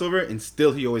his crossover, and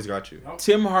still he always got you.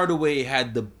 Tim Hardaway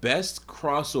had the best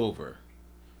crossover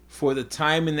for the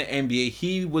time in the NBA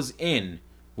he was in,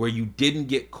 where you didn't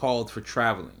get called for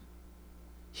traveling.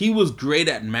 He was great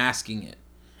at masking it.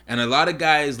 And a lot of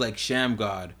guys like Sham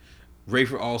God,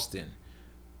 Rafer Alston,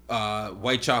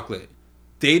 White Chocolate,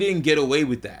 they didn't get away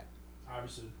with that.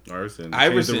 Iverson.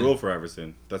 Changed the rule for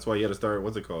Iverson. That's why he had to start.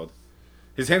 What's it called?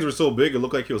 His hands were so big, it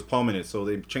looked like he was palming it. So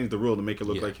they changed the rule to make it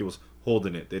look like he was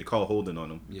holding it. They'd call holding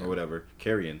on him or whatever,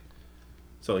 carrying.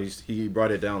 So he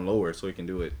brought it down lower so he can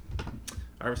do it.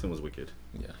 Iverson was wicked.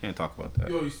 Yeah. Can't talk about that.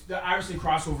 Yo, the Iverson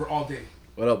crossover all day.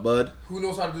 What up, bud? Who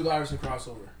knows how to do the Iverson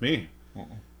crossover? Me.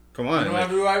 Come You on. know how to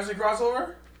do the Iverson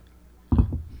crossover?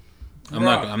 I'm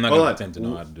not Hold gonna on. pretend to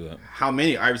know how to do that. How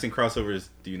many Iverson crossovers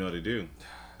do you know how to do?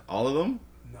 All of them?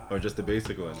 Nah, Or just the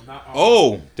basic one? not all.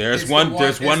 Oh, there's It's one. the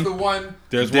There's It's one. the one.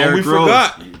 There's Derrick one we Rose.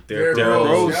 forgot. Derrick Rose.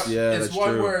 Rose. Yep. Yeah, it's that's one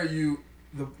true. where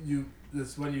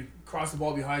this when you cross the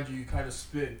ball behind you, you kind of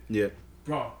spin. Yeah.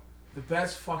 Bro, the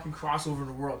best fucking crossover in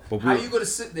the world. But How we- you gonna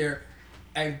sit there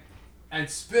and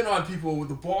spin on people with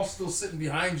the ball still sitting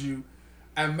behind you,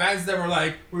 and man's never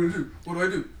like, what do I do? What do I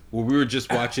do? Well, we were just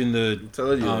watching the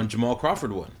telling you. Jamal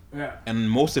Crawford one, Yeah. and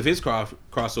most of his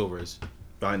crossovers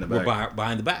Behind the were back.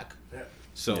 behind the back. Yeah.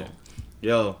 So Yeah.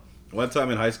 Yo, one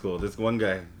time in high school, this one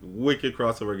guy, wicked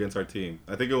crossover against our team.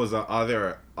 I think it was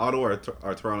either Ottawa or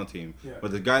our Toronto team. Yeah.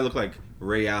 But the guy looked like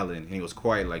Ray Allen, and he was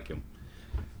quiet like him.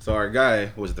 So our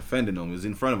guy was defending him. He was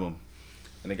in front of him.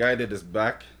 And the guy did this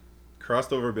back,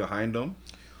 crossed over behind him,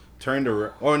 turned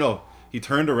around. Oh, no. He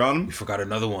turned around, we forgot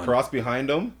another one. crossed behind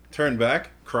him, turned back,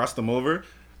 crossed him over.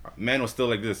 Man was still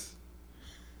like this.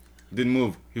 Didn't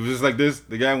move. He was just like this.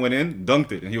 The guy went in,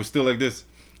 dunked it, and he was still like this.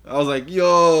 I was like,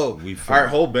 yo. Our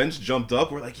whole bench jumped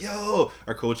up. We're like, yo.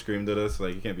 Our coach screamed at us,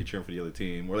 like, you can't be cheering for the other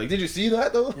team. We're like, did you see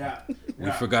that, though? Yeah. We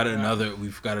forgot another. We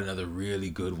forgot another really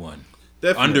good one.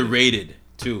 Definitely. Underrated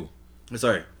too.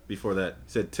 Sorry, before that.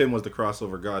 He said Tim was the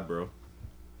crossover god, bro.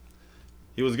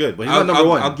 He was good, but he's not number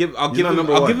one. I'll give He's not him.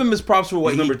 number I'll one. give him his props for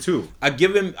what He's number two. I'll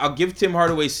give Tim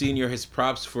Hardaway Sr. his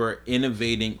props for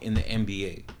innovating in the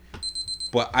NBA,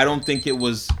 but I don't think it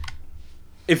was.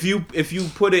 If you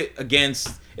put it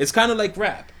against, it's kind of like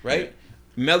rap, right?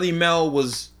 Melly Mel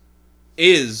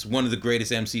is one of the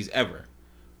greatest MCs ever,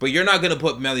 but you're not gonna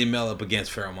put Melly Mel up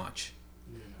against Pharoah Monch.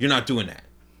 You're not doing that.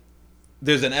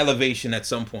 There's an elevation at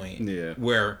some point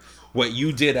where what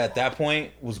you did at that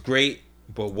point was great,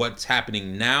 but what's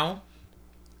happening now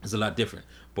is a lot different.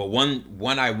 But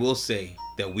one I will say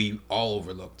that we all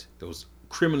overlooked that was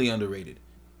criminally underrated,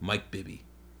 Mike Bibby.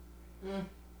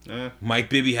 Mike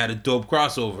Bibby had a dope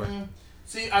crossover.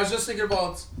 See, I was just thinking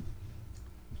about.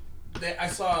 I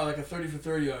saw like a 30 for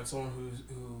 30 on someone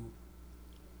who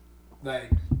like.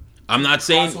 I'm not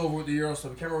saying crossover with the Euro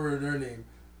stuff. I can't remember their name.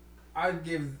 I'd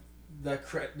give the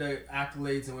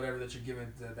accolades and whatever that you're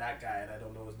giving to that guy, and I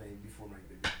don't know his name before Mike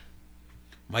Bibby.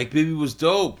 Mike Bibby was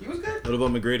dope. He was good. What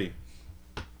about McGrady?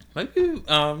 Mike Bibby,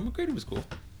 McGrady was cool.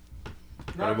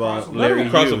 What about Larry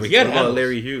Hughes? He had What about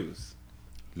Larry Hughes?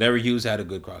 Larry Hughes had a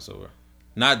good crossover.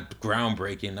 Not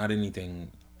groundbreaking, not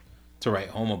anything to write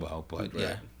home about, but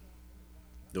yeah.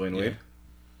 Dwayne Wade?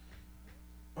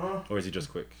 Or is he just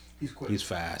quick? He's quick. He's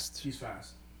fast. He's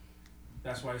fast.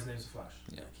 That's why his name's The Flash.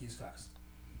 Yeah. Like, he's fast.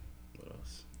 What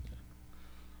else?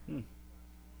 I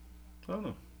don't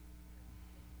know.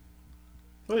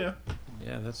 Oh, yeah.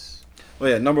 Yeah, that's... Oh,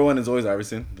 yeah. Number 1 is always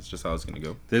Iverson. That's just how it's going to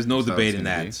go. There's no That's how debate it's in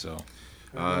gonna that, be. so...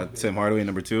 Tim Hardaway,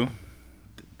 number 2.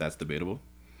 That's debatable.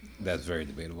 That's very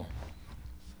debatable.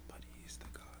 But he's the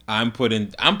god.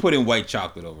 I'm putting white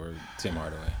chocolate over Tim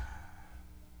Hardaway.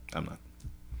 I'm not.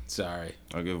 Sorry.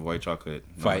 I'll give white chocolate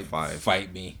number 5.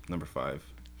 Fight me. Number 5.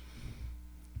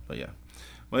 But yeah.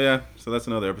 Well, yeah. So that's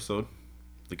another episode.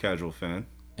 The Casual Fan.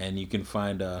 And you can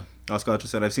find Oscar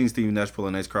just said, I've seen Steve Nash pull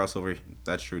a nice crossover.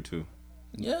 That's true, too.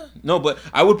 yeah. No, but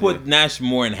I would put Nash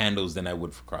more in handles than I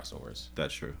would for crossovers.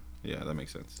 That's true. Yeah, that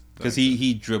makes sense. Because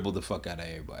he dribbled the fuck out of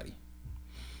everybody.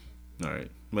 All right.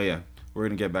 But yeah, we're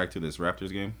going to get back to this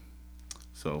Raptors game.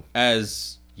 So,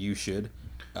 As you should.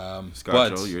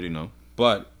 Scott Joe, you already know.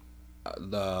 But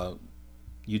the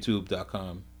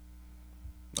youtube.com.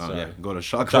 Yeah, go to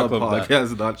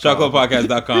shotclubpodcast.com.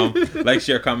 Shotclubpodcast.com. Like,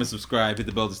 share, comment, subscribe, hit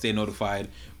the bell to stay notified.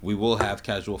 We will have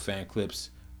Casual Fan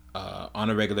clips on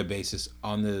a regular basis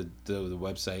on the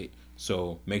website.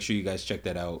 So make sure you guys check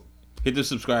that out. Hit the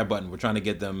subscribe button. We're trying to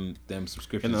get them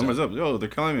subscriptions. And the numbers up. Yo, they're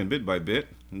climbing bit by bit,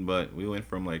 but we went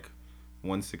from like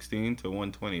 116 to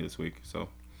 120 this week. So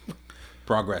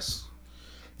progress.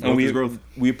 Growth is growth.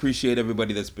 We appreciate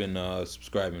everybody that's been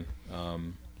subscribing.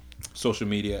 Social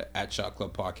media at Shot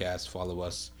Club Podcast. Follow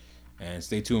us and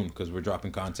stay tuned because we're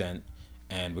dropping content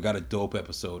and we got a dope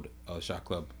episode of Shot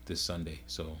Club this Sunday.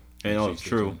 So and it's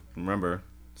true. Tuned. Remember,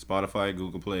 Spotify,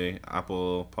 Google Play,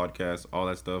 Apple Podcasts, all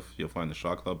that stuff. You'll find the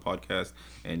Shot Club Podcast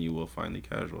and you will find the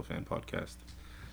Casual Fan Podcast.